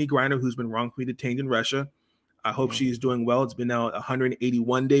to Brittany Griner, who's been wrongfully detained in Russia. I hope she is doing well. It's been now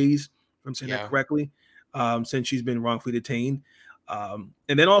 181 days, if I'm saying that correctly, since she's been wrongfully detained. And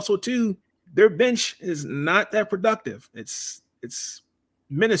then also too, their bench is not that productive. It's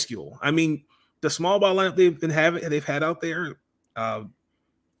minuscule. I mean, the small ball lineup they've had out there.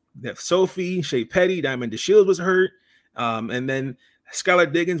 They have Sophie, Shea Petty, Diamond DeShields was hurt, and then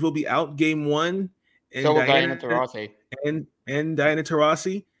Skylar Diggins will be out game 1, and so will Diana Taurasi and Diana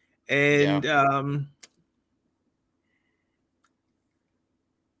Taurasi, and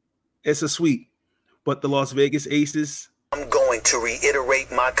it's a sweep. But the Las Vegas Aces. I'm going to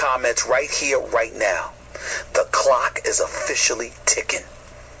reiterate my comments right here, right now. The clock is officially ticking.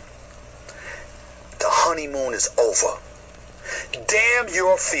 The honeymoon is over. Damn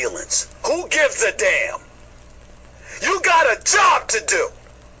your feelings. Who gives a damn? You got a job to do.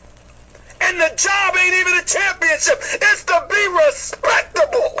 And the job ain't even a championship. It's to be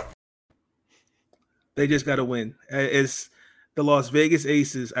respectable. They just got to win. It's the Las Vegas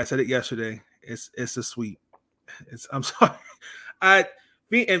Aces. I said it yesterday. It's a sweep. I'm sorry.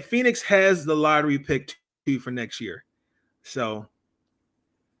 And Phoenix has the lottery pick too for next year. So,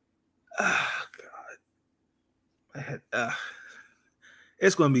 God,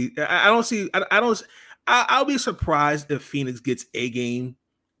 it's going to be. I'll be surprised if Phoenix gets a game,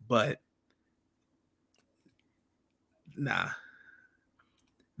 but nah.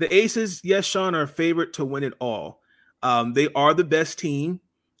 The Aces, yes, Sean, are a favorite to win it all. They are the best team.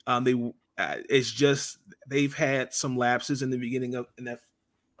 It's just they've had some lapses in the beginning of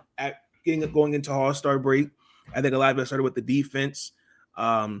going into All-Star break. I think a lot of it started with the defense.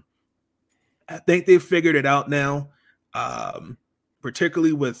 I think they've figured it out now,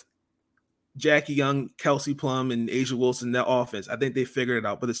 particularly with Jackie Young, Kelsey Plum, and Asia Wilson, their offense. I think they figured it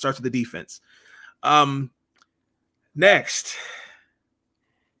out, but it starts with the defense. Next,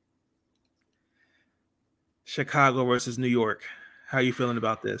 Chicago versus New York. How are you feeling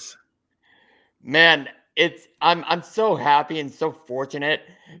about this? Man, I'm so happy and so fortunate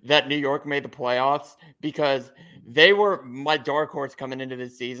that New York made the playoffs because they were my dark horse coming into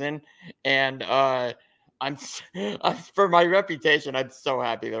this season, and I'm for my reputation, I'm so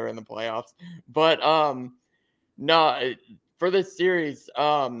happy they're in the playoffs. But no, for this series,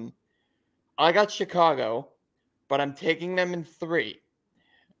 I got Chicago. but I'm taking them in 3.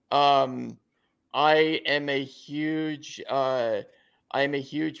 I am a huge fan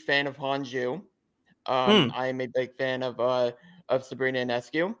of Hanju. I am a big fan of Sabrina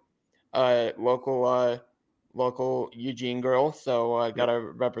Ionescu, local Eugene girl. So gotta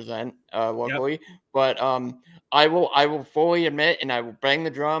represent locally. But I will fully admit, and I will bang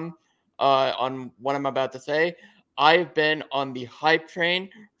the drum on what I'm about to say. I've been on the hype train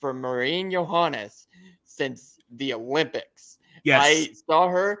for Marine Johannes since the Olympics. Yes.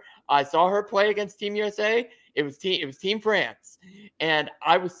 I saw her play against Team USA. It was Team France, and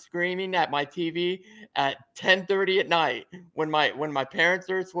I was screaming at my TV at 10:30 at night when my parents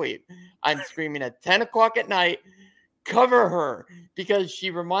are asleep. I'm screaming at 10 o'clock at night, cover her, because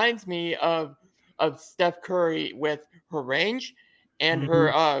she reminds me of Steph Curry with her range and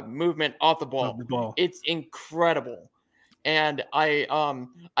her movement off the ball. It's incredible. And I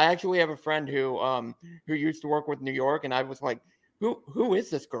actually have a friend who used to work with New York, and I was like, who is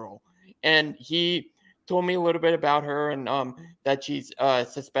this girl? And he told me a little bit about her, and that she's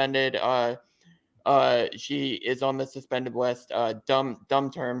suspended. She is on the suspended list.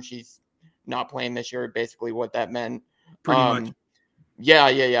 Dumb term. She's not playing this year. Basically, what that meant. Pretty much.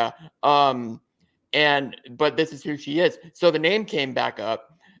 Yeah. But this is who she is. So the name came back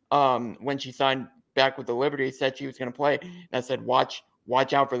up when she signed back with the Liberty. Said she was going to play, and I said, watch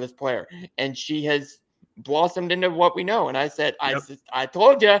out for this player. And she has blossomed into what we know. And I said, I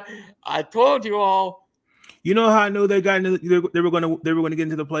told you all. You know how I know they were going to get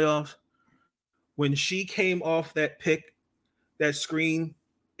into the playoffs? When she came off that screen,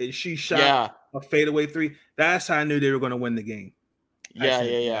 and she shot a fadeaway 3. That's how I knew they were going to win the game.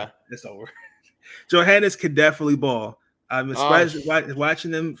 Yeah. It's over. Johannes could definitely ball. I'm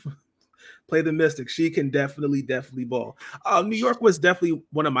watching them play the Mystics. She can definitely ball. New York was definitely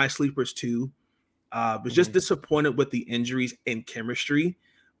one of my sleepers too. Was just disappointed with the injuries and chemistry,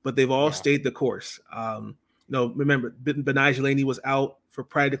 but they've all stayed the course. Remember, Benai Laney was out for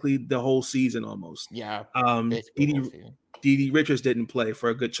practically the whole season almost. Yeah. Dee Richards didn't play for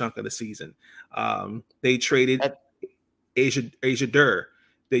a good chunk of the season. They traded Asia Durr.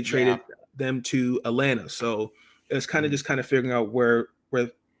 They traded them to Atlanta. So it's kind of just figuring out where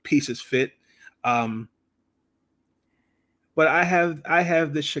pieces fit. But I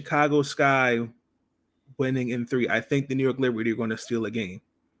have the Chicago Sky winning in 3. I think the New York Liberty are going to steal a game.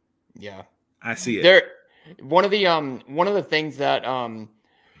 Yeah. I see it. One of the things that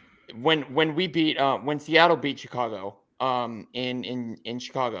when Seattle beat Chicago in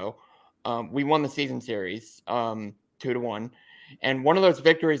Chicago, we won the season series 2-1, and one of those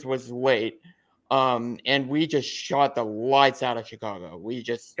victories was late, and we just shot the lights out of Chicago. We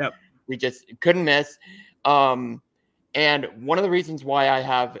just couldn't miss. And one of the reasons why I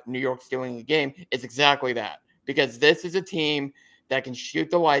have New York stealing the game is exactly that, because this is a team that can shoot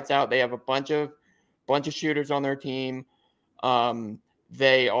the lights out. They have a bunch of shooters on their team.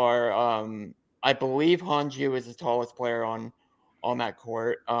 They are, I believe Hanju is the tallest player on that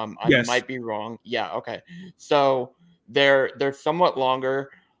court. I might be wrong. Yeah. Okay. So they're somewhat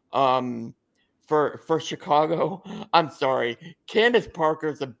longer. For Chicago, I'm sorry, Candace Parker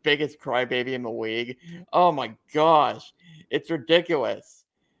is the biggest crybaby in the league. Oh my gosh, it's ridiculous.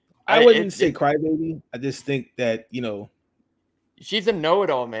 I wouldn't say crybaby. I just think that she's a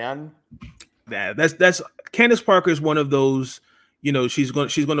know-it-all, man. Yeah, that's Candace Parker is one of those. She's going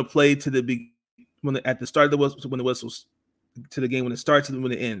to play to at the start of the whistle, when the whistles to the game, when it starts and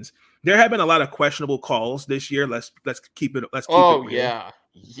when it ends. There have been a lot of questionable calls this year. Let's keep it. Let's keep it real.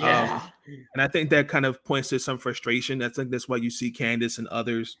 Yeah. And I think that kind of points to some frustration. I think that's why you see Candace and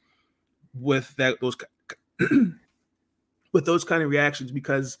others with those with those kind of reactions,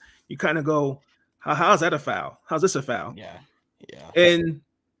 because you kind of go, how's that a foul? How's this a foul? Yeah. And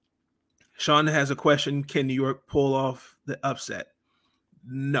Sean has a question. Can New York pull off the upset?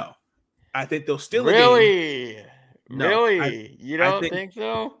 No. I think they'll steal a game. No, really? You don't think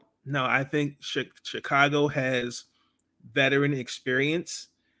so? No, I think Chicago has veteran experience,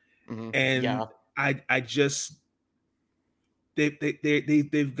 and I just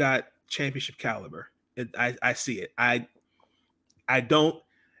they've got championship caliber. I see it. I don't.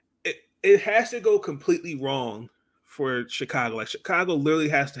 It has to go completely wrong for Chicago. Like, Chicago literally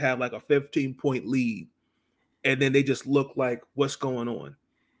has to have like a 15-point lead, and then they just look like, what's going on?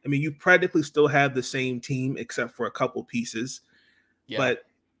 I mean, you practically still have the same team except for a couple pieces, but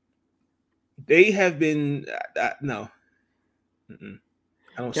they have been no. I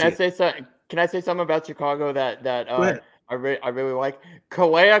don't. Can I say something about Chicago that I really like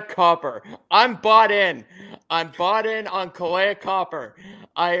Kalea Copper. I'm bought in. I'm bought in on Kalea Copper.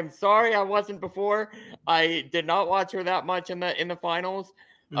 I am sorry I wasn't before. I did not watch her that much in the finals.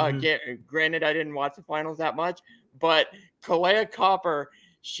 Granted, I didn't watch the finals that much, but Kalea Copper,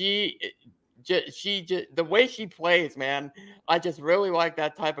 she the way she plays, man, I just really like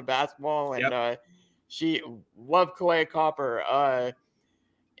that type of basketball, and she love Kalea Copper.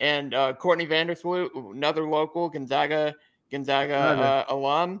 And Courtney Vandersloot, another local Gonzaga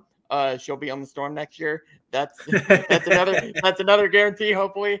alum. She'll be on the Storm next year. That's another guarantee.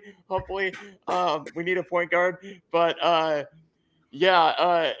 Hopefully, we need a point guard. But like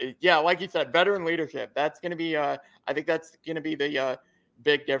you said, veteran leadership. That's gonna be I think that's gonna be the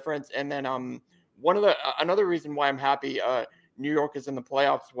big difference. And then another reason why I'm happy New York is in the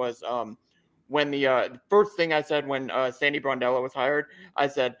playoffs was when the first thing I said when Sandy Brondello was hired, I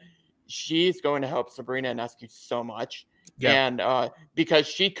said she's going to help Sabrina Ionescu so much, and because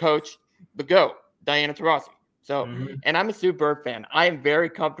she coached the GOAT, Diana Taurasi. So, and I'm a Sue Bird fan. I am very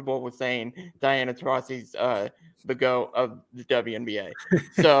comfortable with saying Diana Taurasi's the GOAT of the WNBA.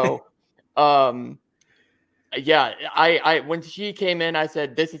 So, I when she came in, I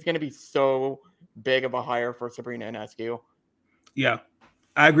said this is going to be so big of a hire for Sabrina Ionescu. Yeah.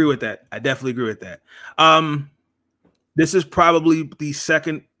 I agree with that. I definitely agree with that. This is probably the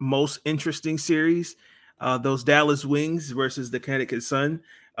second most interesting series. Those Dallas Wings versus the Connecticut Sun.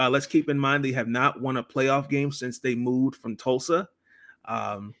 Let's keep in mind they have not won a playoff game since they moved from Tulsa.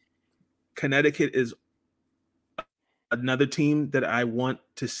 Connecticut is another team that I want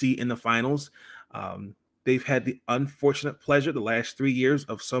to see in the finals. They've had the unfortunate pleasure the last 3 years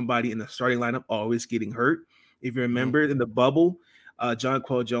of somebody in the starting lineup always getting hurt. If you remember in the bubble, John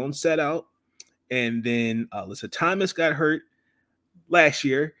Quill Jones sat out, and then Alyssa Thomas got hurt last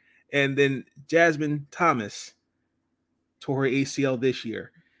year, and then Jasmine Thomas tore her ACL this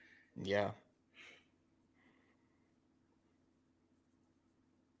year. Yeah.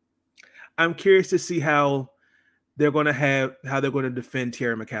 I'm curious to see how they're going to defend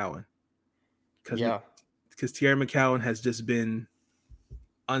Tierra McCowan. Because Tierra McCowan has just been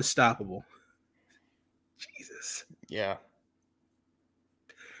unstoppable. Jesus. Yeah.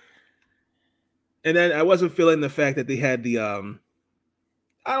 And then I wasn't feeling the fact that they had the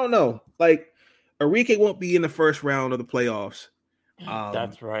I don't know, like Arike won't be in the first round of the playoffs.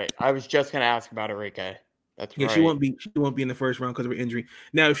 That's right. I was just gonna ask about Arike. That's right. She won't be in the first round because of her injury.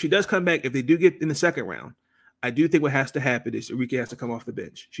 Now, if she does come back, if they do get in the second round, I do think what has to happen is Arike has to come off the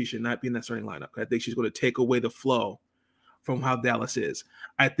bench. She should not be in that starting lineup. I think she's going to take away the flow from how Dallas is.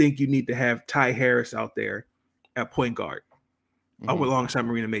 I think you need to have Ty Harris out there at point guard alongside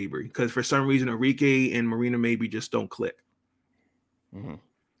Marina Mabry, because for some reason Arike and Marina Mabry just don't click. And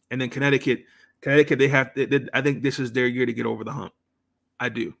then Connecticut, they have. I think this is their year to get over the hump. I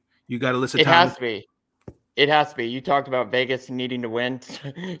do. You got to listen. It has to be. It has to be. You talked about Vegas needing to win.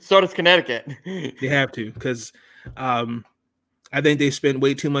 So does Connecticut. They have to, because I think they spend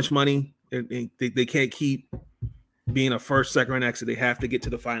way too much money. They can't keep being a first, second round exit. They have to get to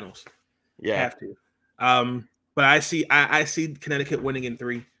the finals. Yeah, have to. But I see Connecticut winning in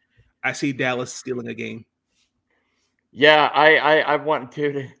 3. I see Dallas stealing a game. Yeah, I want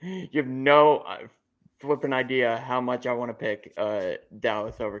to. You have no flipping idea how much I want to pick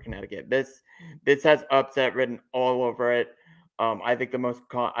Dallas over Connecticut. This has upset written all over it. I think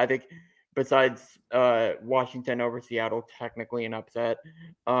I think besides Washington over Seattle, technically an upset.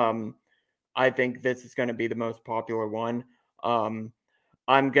 I think this is going to be the most popular one. I'm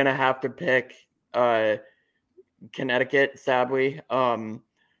going to have to pick Connecticut, sadly.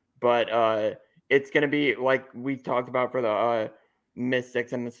 But it's going to be like we talked about for the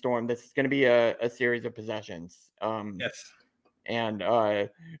Mystics and the Storm. This is going to be a series of possessions. Yes. And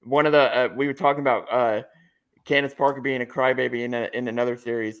one of the we were talking about Candace Parker being a crybaby in another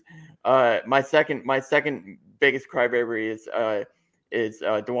series. My second biggest crybaby is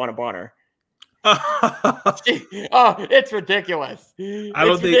DeWanna Bonner. It's ridiculous. I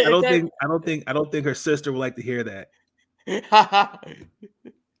don't think her sister would like to hear that.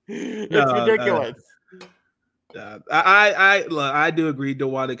 It's ridiculous. I do agree.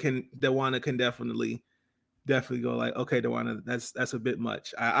 DeWanna can definitely go like, okay, DeWanna, that's a bit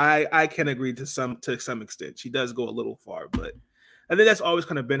much. I can agree to some extent. She does go a little far, but I think that's always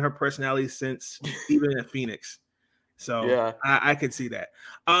kind of been her personality since even at Phoenix. So yeah, I can see that.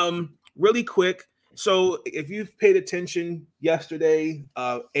 Really quick. So if you've paid attention yesterday,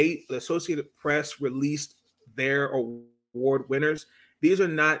 the Associated Press released their award winners. These are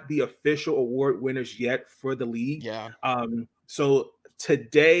not the official award winners yet for the league. Yeah. So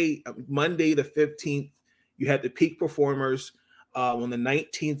today, Monday the 15th, You had the peak performers on the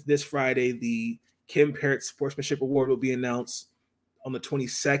 19th, this Friday. The Kim Parrott Sportsmanship Award will be announced. On the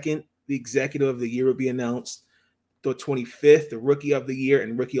 22nd, the Executive of the Year will be announced. The 25th, the Rookie of the Year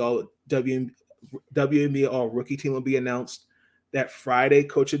and Rookie All WNBA All Rookie Team will be announced. That Friday,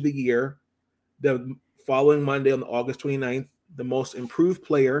 Coach of the Year. The following Monday, on August 29th, the Most Improved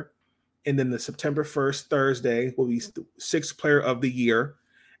Player. And then the September 1st, Thursday, will be Sixth Player of the Year.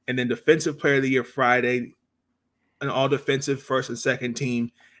 And then Defensive Player of the Year Friday, an all defensive first and second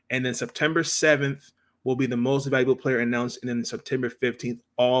team. And then September 7th will be the Most Valuable Player announced. And then September 15th,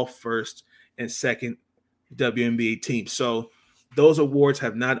 all first and second WNBA teams. So those awards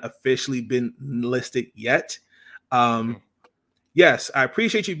have not officially been listed yet. Yes, I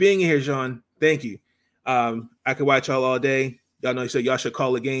appreciate you being here, John. Thank you. I could watch y'all all day. Y'all know you said y'all should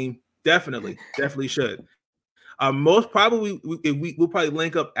call a game. Definitely should. Most probably we'll probably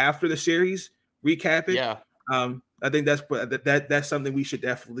link up after the series, recap it. Yeah. I think that's something we should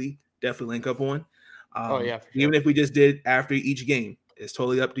definitely link up on. For sure. Even if we just did after each game, it's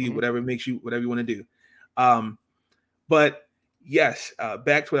totally up to you. Whatever you want to do. But yes,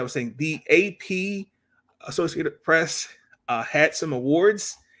 back to what I was saying. The AP Associated Press had some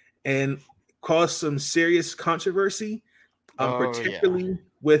awards and caused some serious controversy, particularly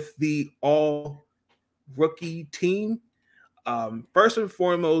with the all rookie team. First and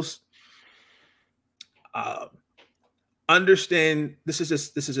foremost, understand this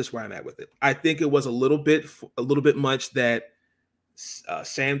is just where I'm at with it. I think it was a little bit much that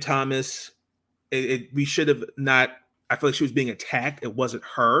Sam Thomas. We should have not. I feel like she was being attacked. It wasn't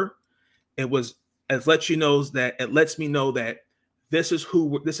her. It was. It lets me know that these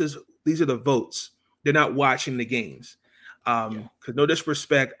are the votes. They're not watching the games. Because no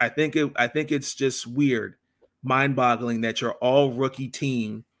disrespect, I think it's just weird, mind-boggling that your all rookie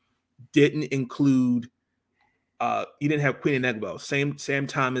team didn't include. You didn't have Queen Enegbo. Sam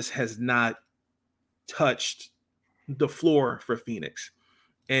Thomas has not touched the floor for Phoenix,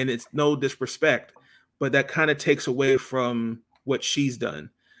 and it's no disrespect, but that kind of takes away from what she's done.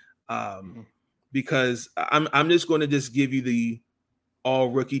 Because I'm just going to just give you the all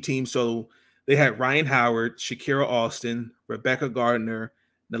rookie team. So they had Ryan Howard, Shakira Austin, Rebecca Gardner,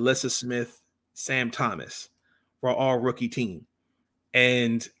 Nalissa Smith, Sam Thomas for all rookie team.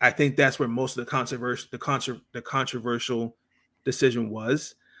 And I think that's where most of the controversial decision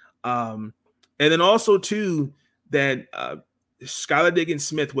was. And then also too that Skylar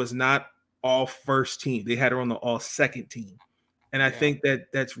Diggins-Smith was not all first team. They had her on the all second team. And I think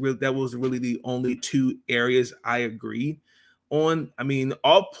that was really the only two areas I agreed on. I mean,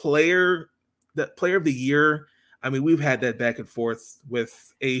 player of the year. I mean, we've had that back and forth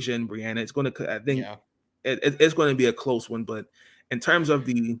with Asia and Brianna. It's going to, it's going to be a close one. But in terms of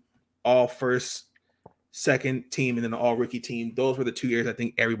the all first, second team, and then the all rookie team, those were the two areas I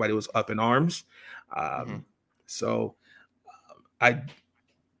think everybody was up in arms. So,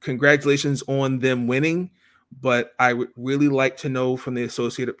 congratulations on them winning. But I would really like to know from the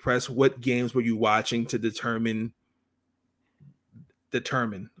Associated Press, what games were you watching to determine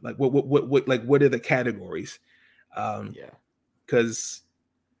like what are the categories? Because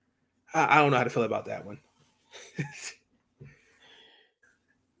I don't know how to feel about that one.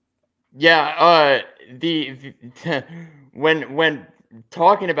 When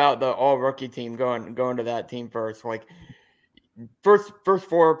talking about the all rookie team going to that team first, like first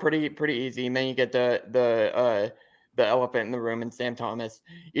four pretty easy, and then you get the elephant in the room and Sam Thomas.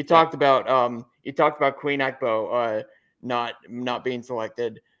 You talked about Queen Ekbo not being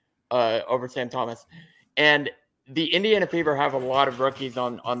selected over Sam Thomas, and the Indiana Fever have a lot of rookies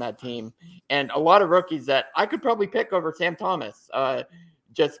on that team, and a lot of rookies that I could probably pick over Sam Thomas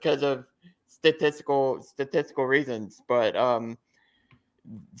just because of statistical reasons. But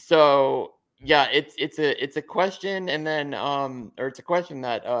so yeah, it's a question, and then or it's a question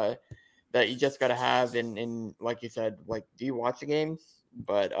that you just got to have in like you said, like, do you watch the games?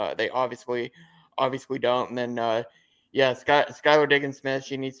 But they obviously don't. And then Skylar Diggins-Smith,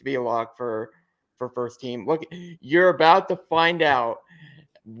 she needs to be a lock for first team. Look, you're about to find out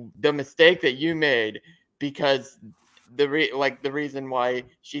the mistake that you made, because the reason why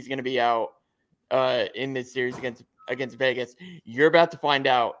she's going to be out in this series against Vegas. You're about to find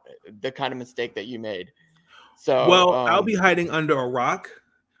out the kind of mistake that you made. So, well, I'll be hiding under a rock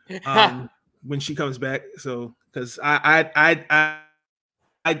when she comes back. So, because I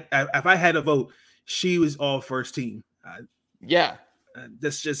if I had a vote, she was all first team.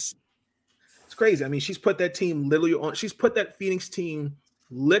 That's just, it's crazy. I mean, she's put that Phoenix team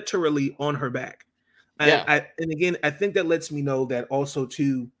literally on her back. And again, I think that lets me know that also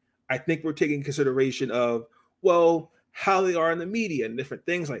too, I think we're taking consideration of, well, how they are in the media and different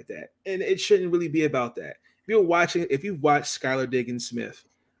things like that. And it shouldn't really be about that. If you've watched Skylar Diggins Smith,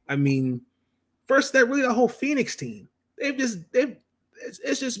 I mean, first, that really the whole Phoenix team.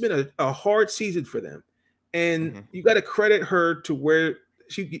 It's just been a hard season for them. And you got to credit her to where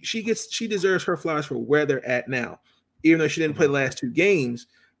she deserves her flowers for where they're at now, even though she didn't play the last 2 games.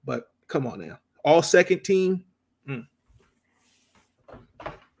 But come on now, all second team.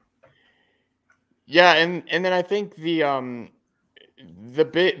 Yeah, and then I think the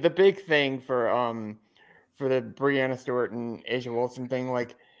big thing for the Breanna Stewart and Asia Wilson thing,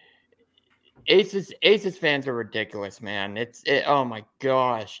 like Aces fans are ridiculous, man. Oh my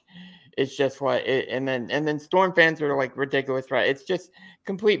gosh. It's just like and then Storm fans are like ridiculous, right? It's just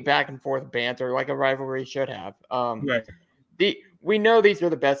complete back and forth banter like a rivalry should have. Right. We know these are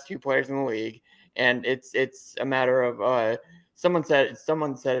the best 2 players in the league, and it's a matter of someone said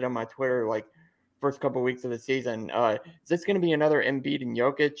it on my Twitter like first couple of weeks of the season. Is this going to be another Embiid and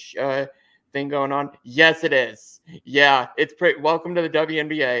Jokic thing going on? Yes, it is. Yeah, it's welcome to the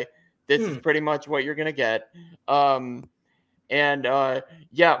WNBA. This is pretty much what you're going to get.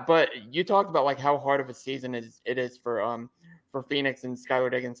 Yeah, but you talked about like how hard of a season it is for Phoenix and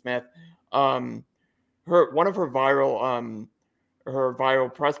Skylar Diggins Smith. One of her viral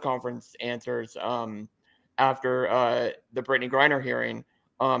press conference answers after the Brittany Griner hearing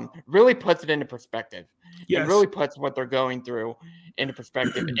really puts it into perspective. Yes. It really puts what they're going through into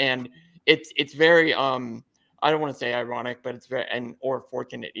perspective, and it's very I don't want to say ironic, but it's very or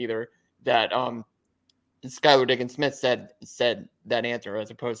fortunate either that Skylar Diggins Smith said that answer as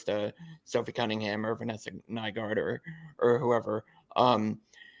opposed to Sophie Cunningham or Vanessa Nygaard or whoever.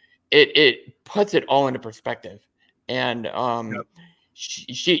 It puts it all into perspective, and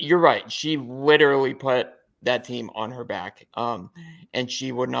you're right. She literally put that team on her back, and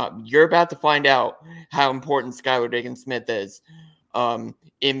she would not. You're about to find out how important Skylar Diggins Smith is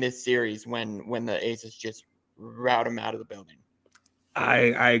in this series when the Aces just rout him out of the building.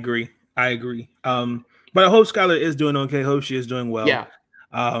 I agree. But I hope Skylar is doing okay. Hope she is doing well. Yeah.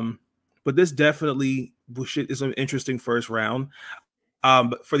 But this definitely is an interesting first round.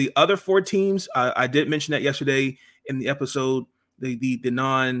 But for the other 4 teams, I did mention that yesterday in the episode. The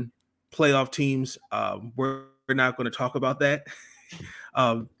non-playoff teams, we're not going to talk about that.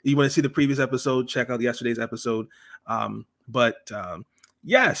 You want to see the previous episode? Check out yesterday's episode.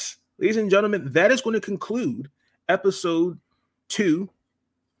 Yes, ladies and gentlemen, that is going to conclude episode 2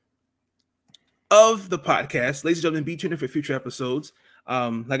 of the podcast. Ladies and gentlemen, be tuned in for future episodes.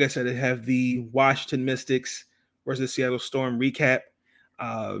 Like I said, I have the Washington Mystics versus Seattle Storm recap.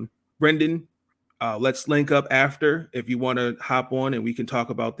 Brendan, let's link up after if you want to hop on and we can talk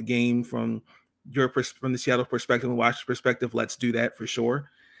about the game from the Seattle perspective and Washington perspective. Let's do that for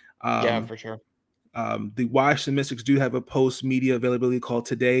sure. Yeah, for sure. The Washington Mystics do have a post media availability call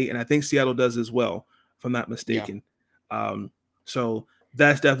today, and I think Seattle does as well, if I'm not mistaken. Yeah. So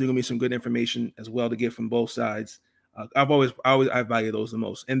that's definitely gonna be some good information as well to get from both sides. I value those the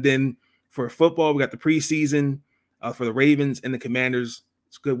most. And then for football, we got the preseason for the Ravens and the Commanders.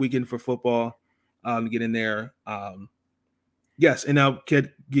 It's a good weekend for football to get in there. Yes, and now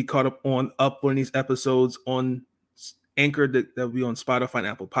get caught up on these episodes on Anchor that will be on Spotify and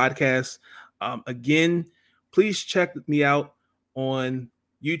Apple Podcasts. Again, please check me out on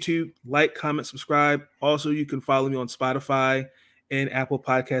YouTube. Like, comment, subscribe. Also, you can follow me on Spotify and Apple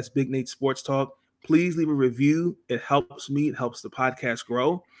Podcasts, Big Nate Sports Talk. Please leave a review. It helps me. It helps the podcast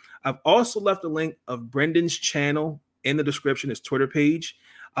grow. I've also left a link of Brendan's channel in the description, his Twitter page.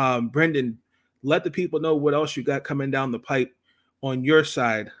 Brendan, let the people know what else you got coming down the pipe on your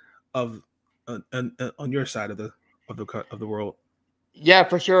side of the world. Yeah,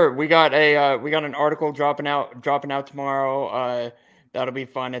 for sure. We got an article dropping out tomorrow. That'll be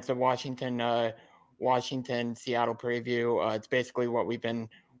fun. It's a Washington Seattle preview. It's basically what we've been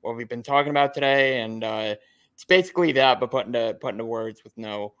talking about today, and it's basically that, but put into words with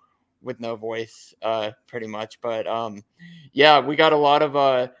no voice, pretty much. But yeah, we got a lot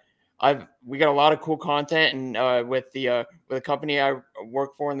of cool content, and with the company I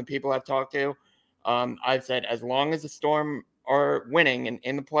work for and the people I've talked to, I've said as long as the Storm are winning and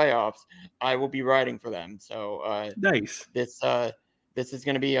in the playoffs, I will be writing for them. So nice. This is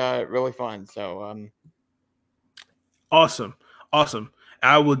going to be really fun. So awesome.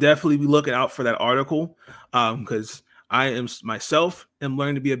 I will definitely be looking out for that article because I am myself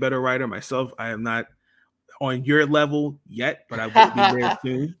learning to be a better writer myself. I am not on your level yet, but I will be there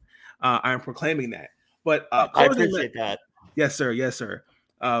soon. I am proclaiming that. But I appreciate that. Yes, sir.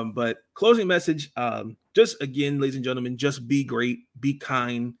 But closing message, just again, ladies and gentlemen, just be great, be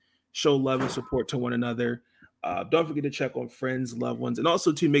kind, show love and support to one another. Don't forget to check on friends, loved ones, and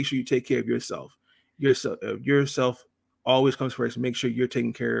also to make sure you take care of yourself. Yourself always comes first. Make sure you're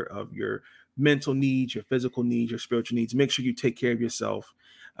taking care of your mental needs, your physical needs, your spiritual needs. Make sure you take care of yourself.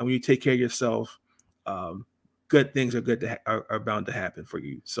 And when you take care of yourself, good things are bound to happen for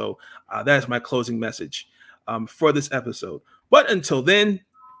you. So that's my closing message for this episode. But until then,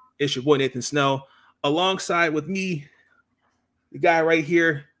 it's your boy Nathan Snell, alongside with me, the guy right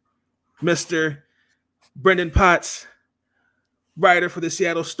here, Mr. Brendan Potts, writer for the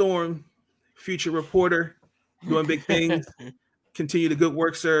Seattle Storm, future reporter, doing big things. Continue the good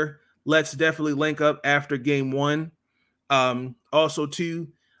work, sir. Let's definitely link up after game 1. Also, too,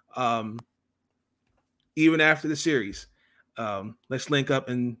 even after the series, let's link up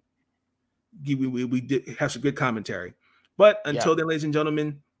and we did have some good commentary. But until then, ladies and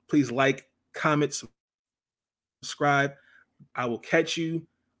gentlemen, please like, comment, subscribe. I will catch you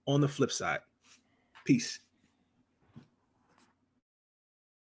on the flip side. Peace.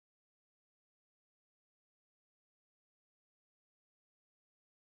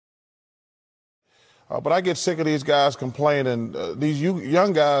 But I get sick of these guys complaining. These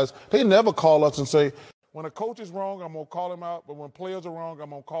young guys, they never call us and say, when a coach is wrong, I'm going to call him out. But when players are wrong, I'm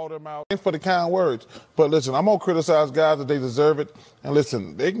going to call them out. Thanks for the kind words. But listen, I'm going to criticize guys that they deserve it. And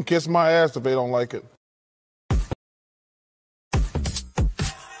listen, they can kiss my ass if they don't like it.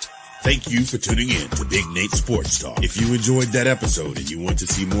 Thank you for tuning in to Big Nate Sports Talk. If you enjoyed that episode and you want to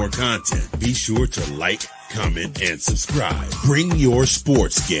see more content, be sure to like, comment, and subscribe. Bring your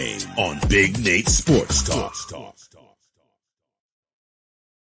sports game on Big Nate Sports Talk.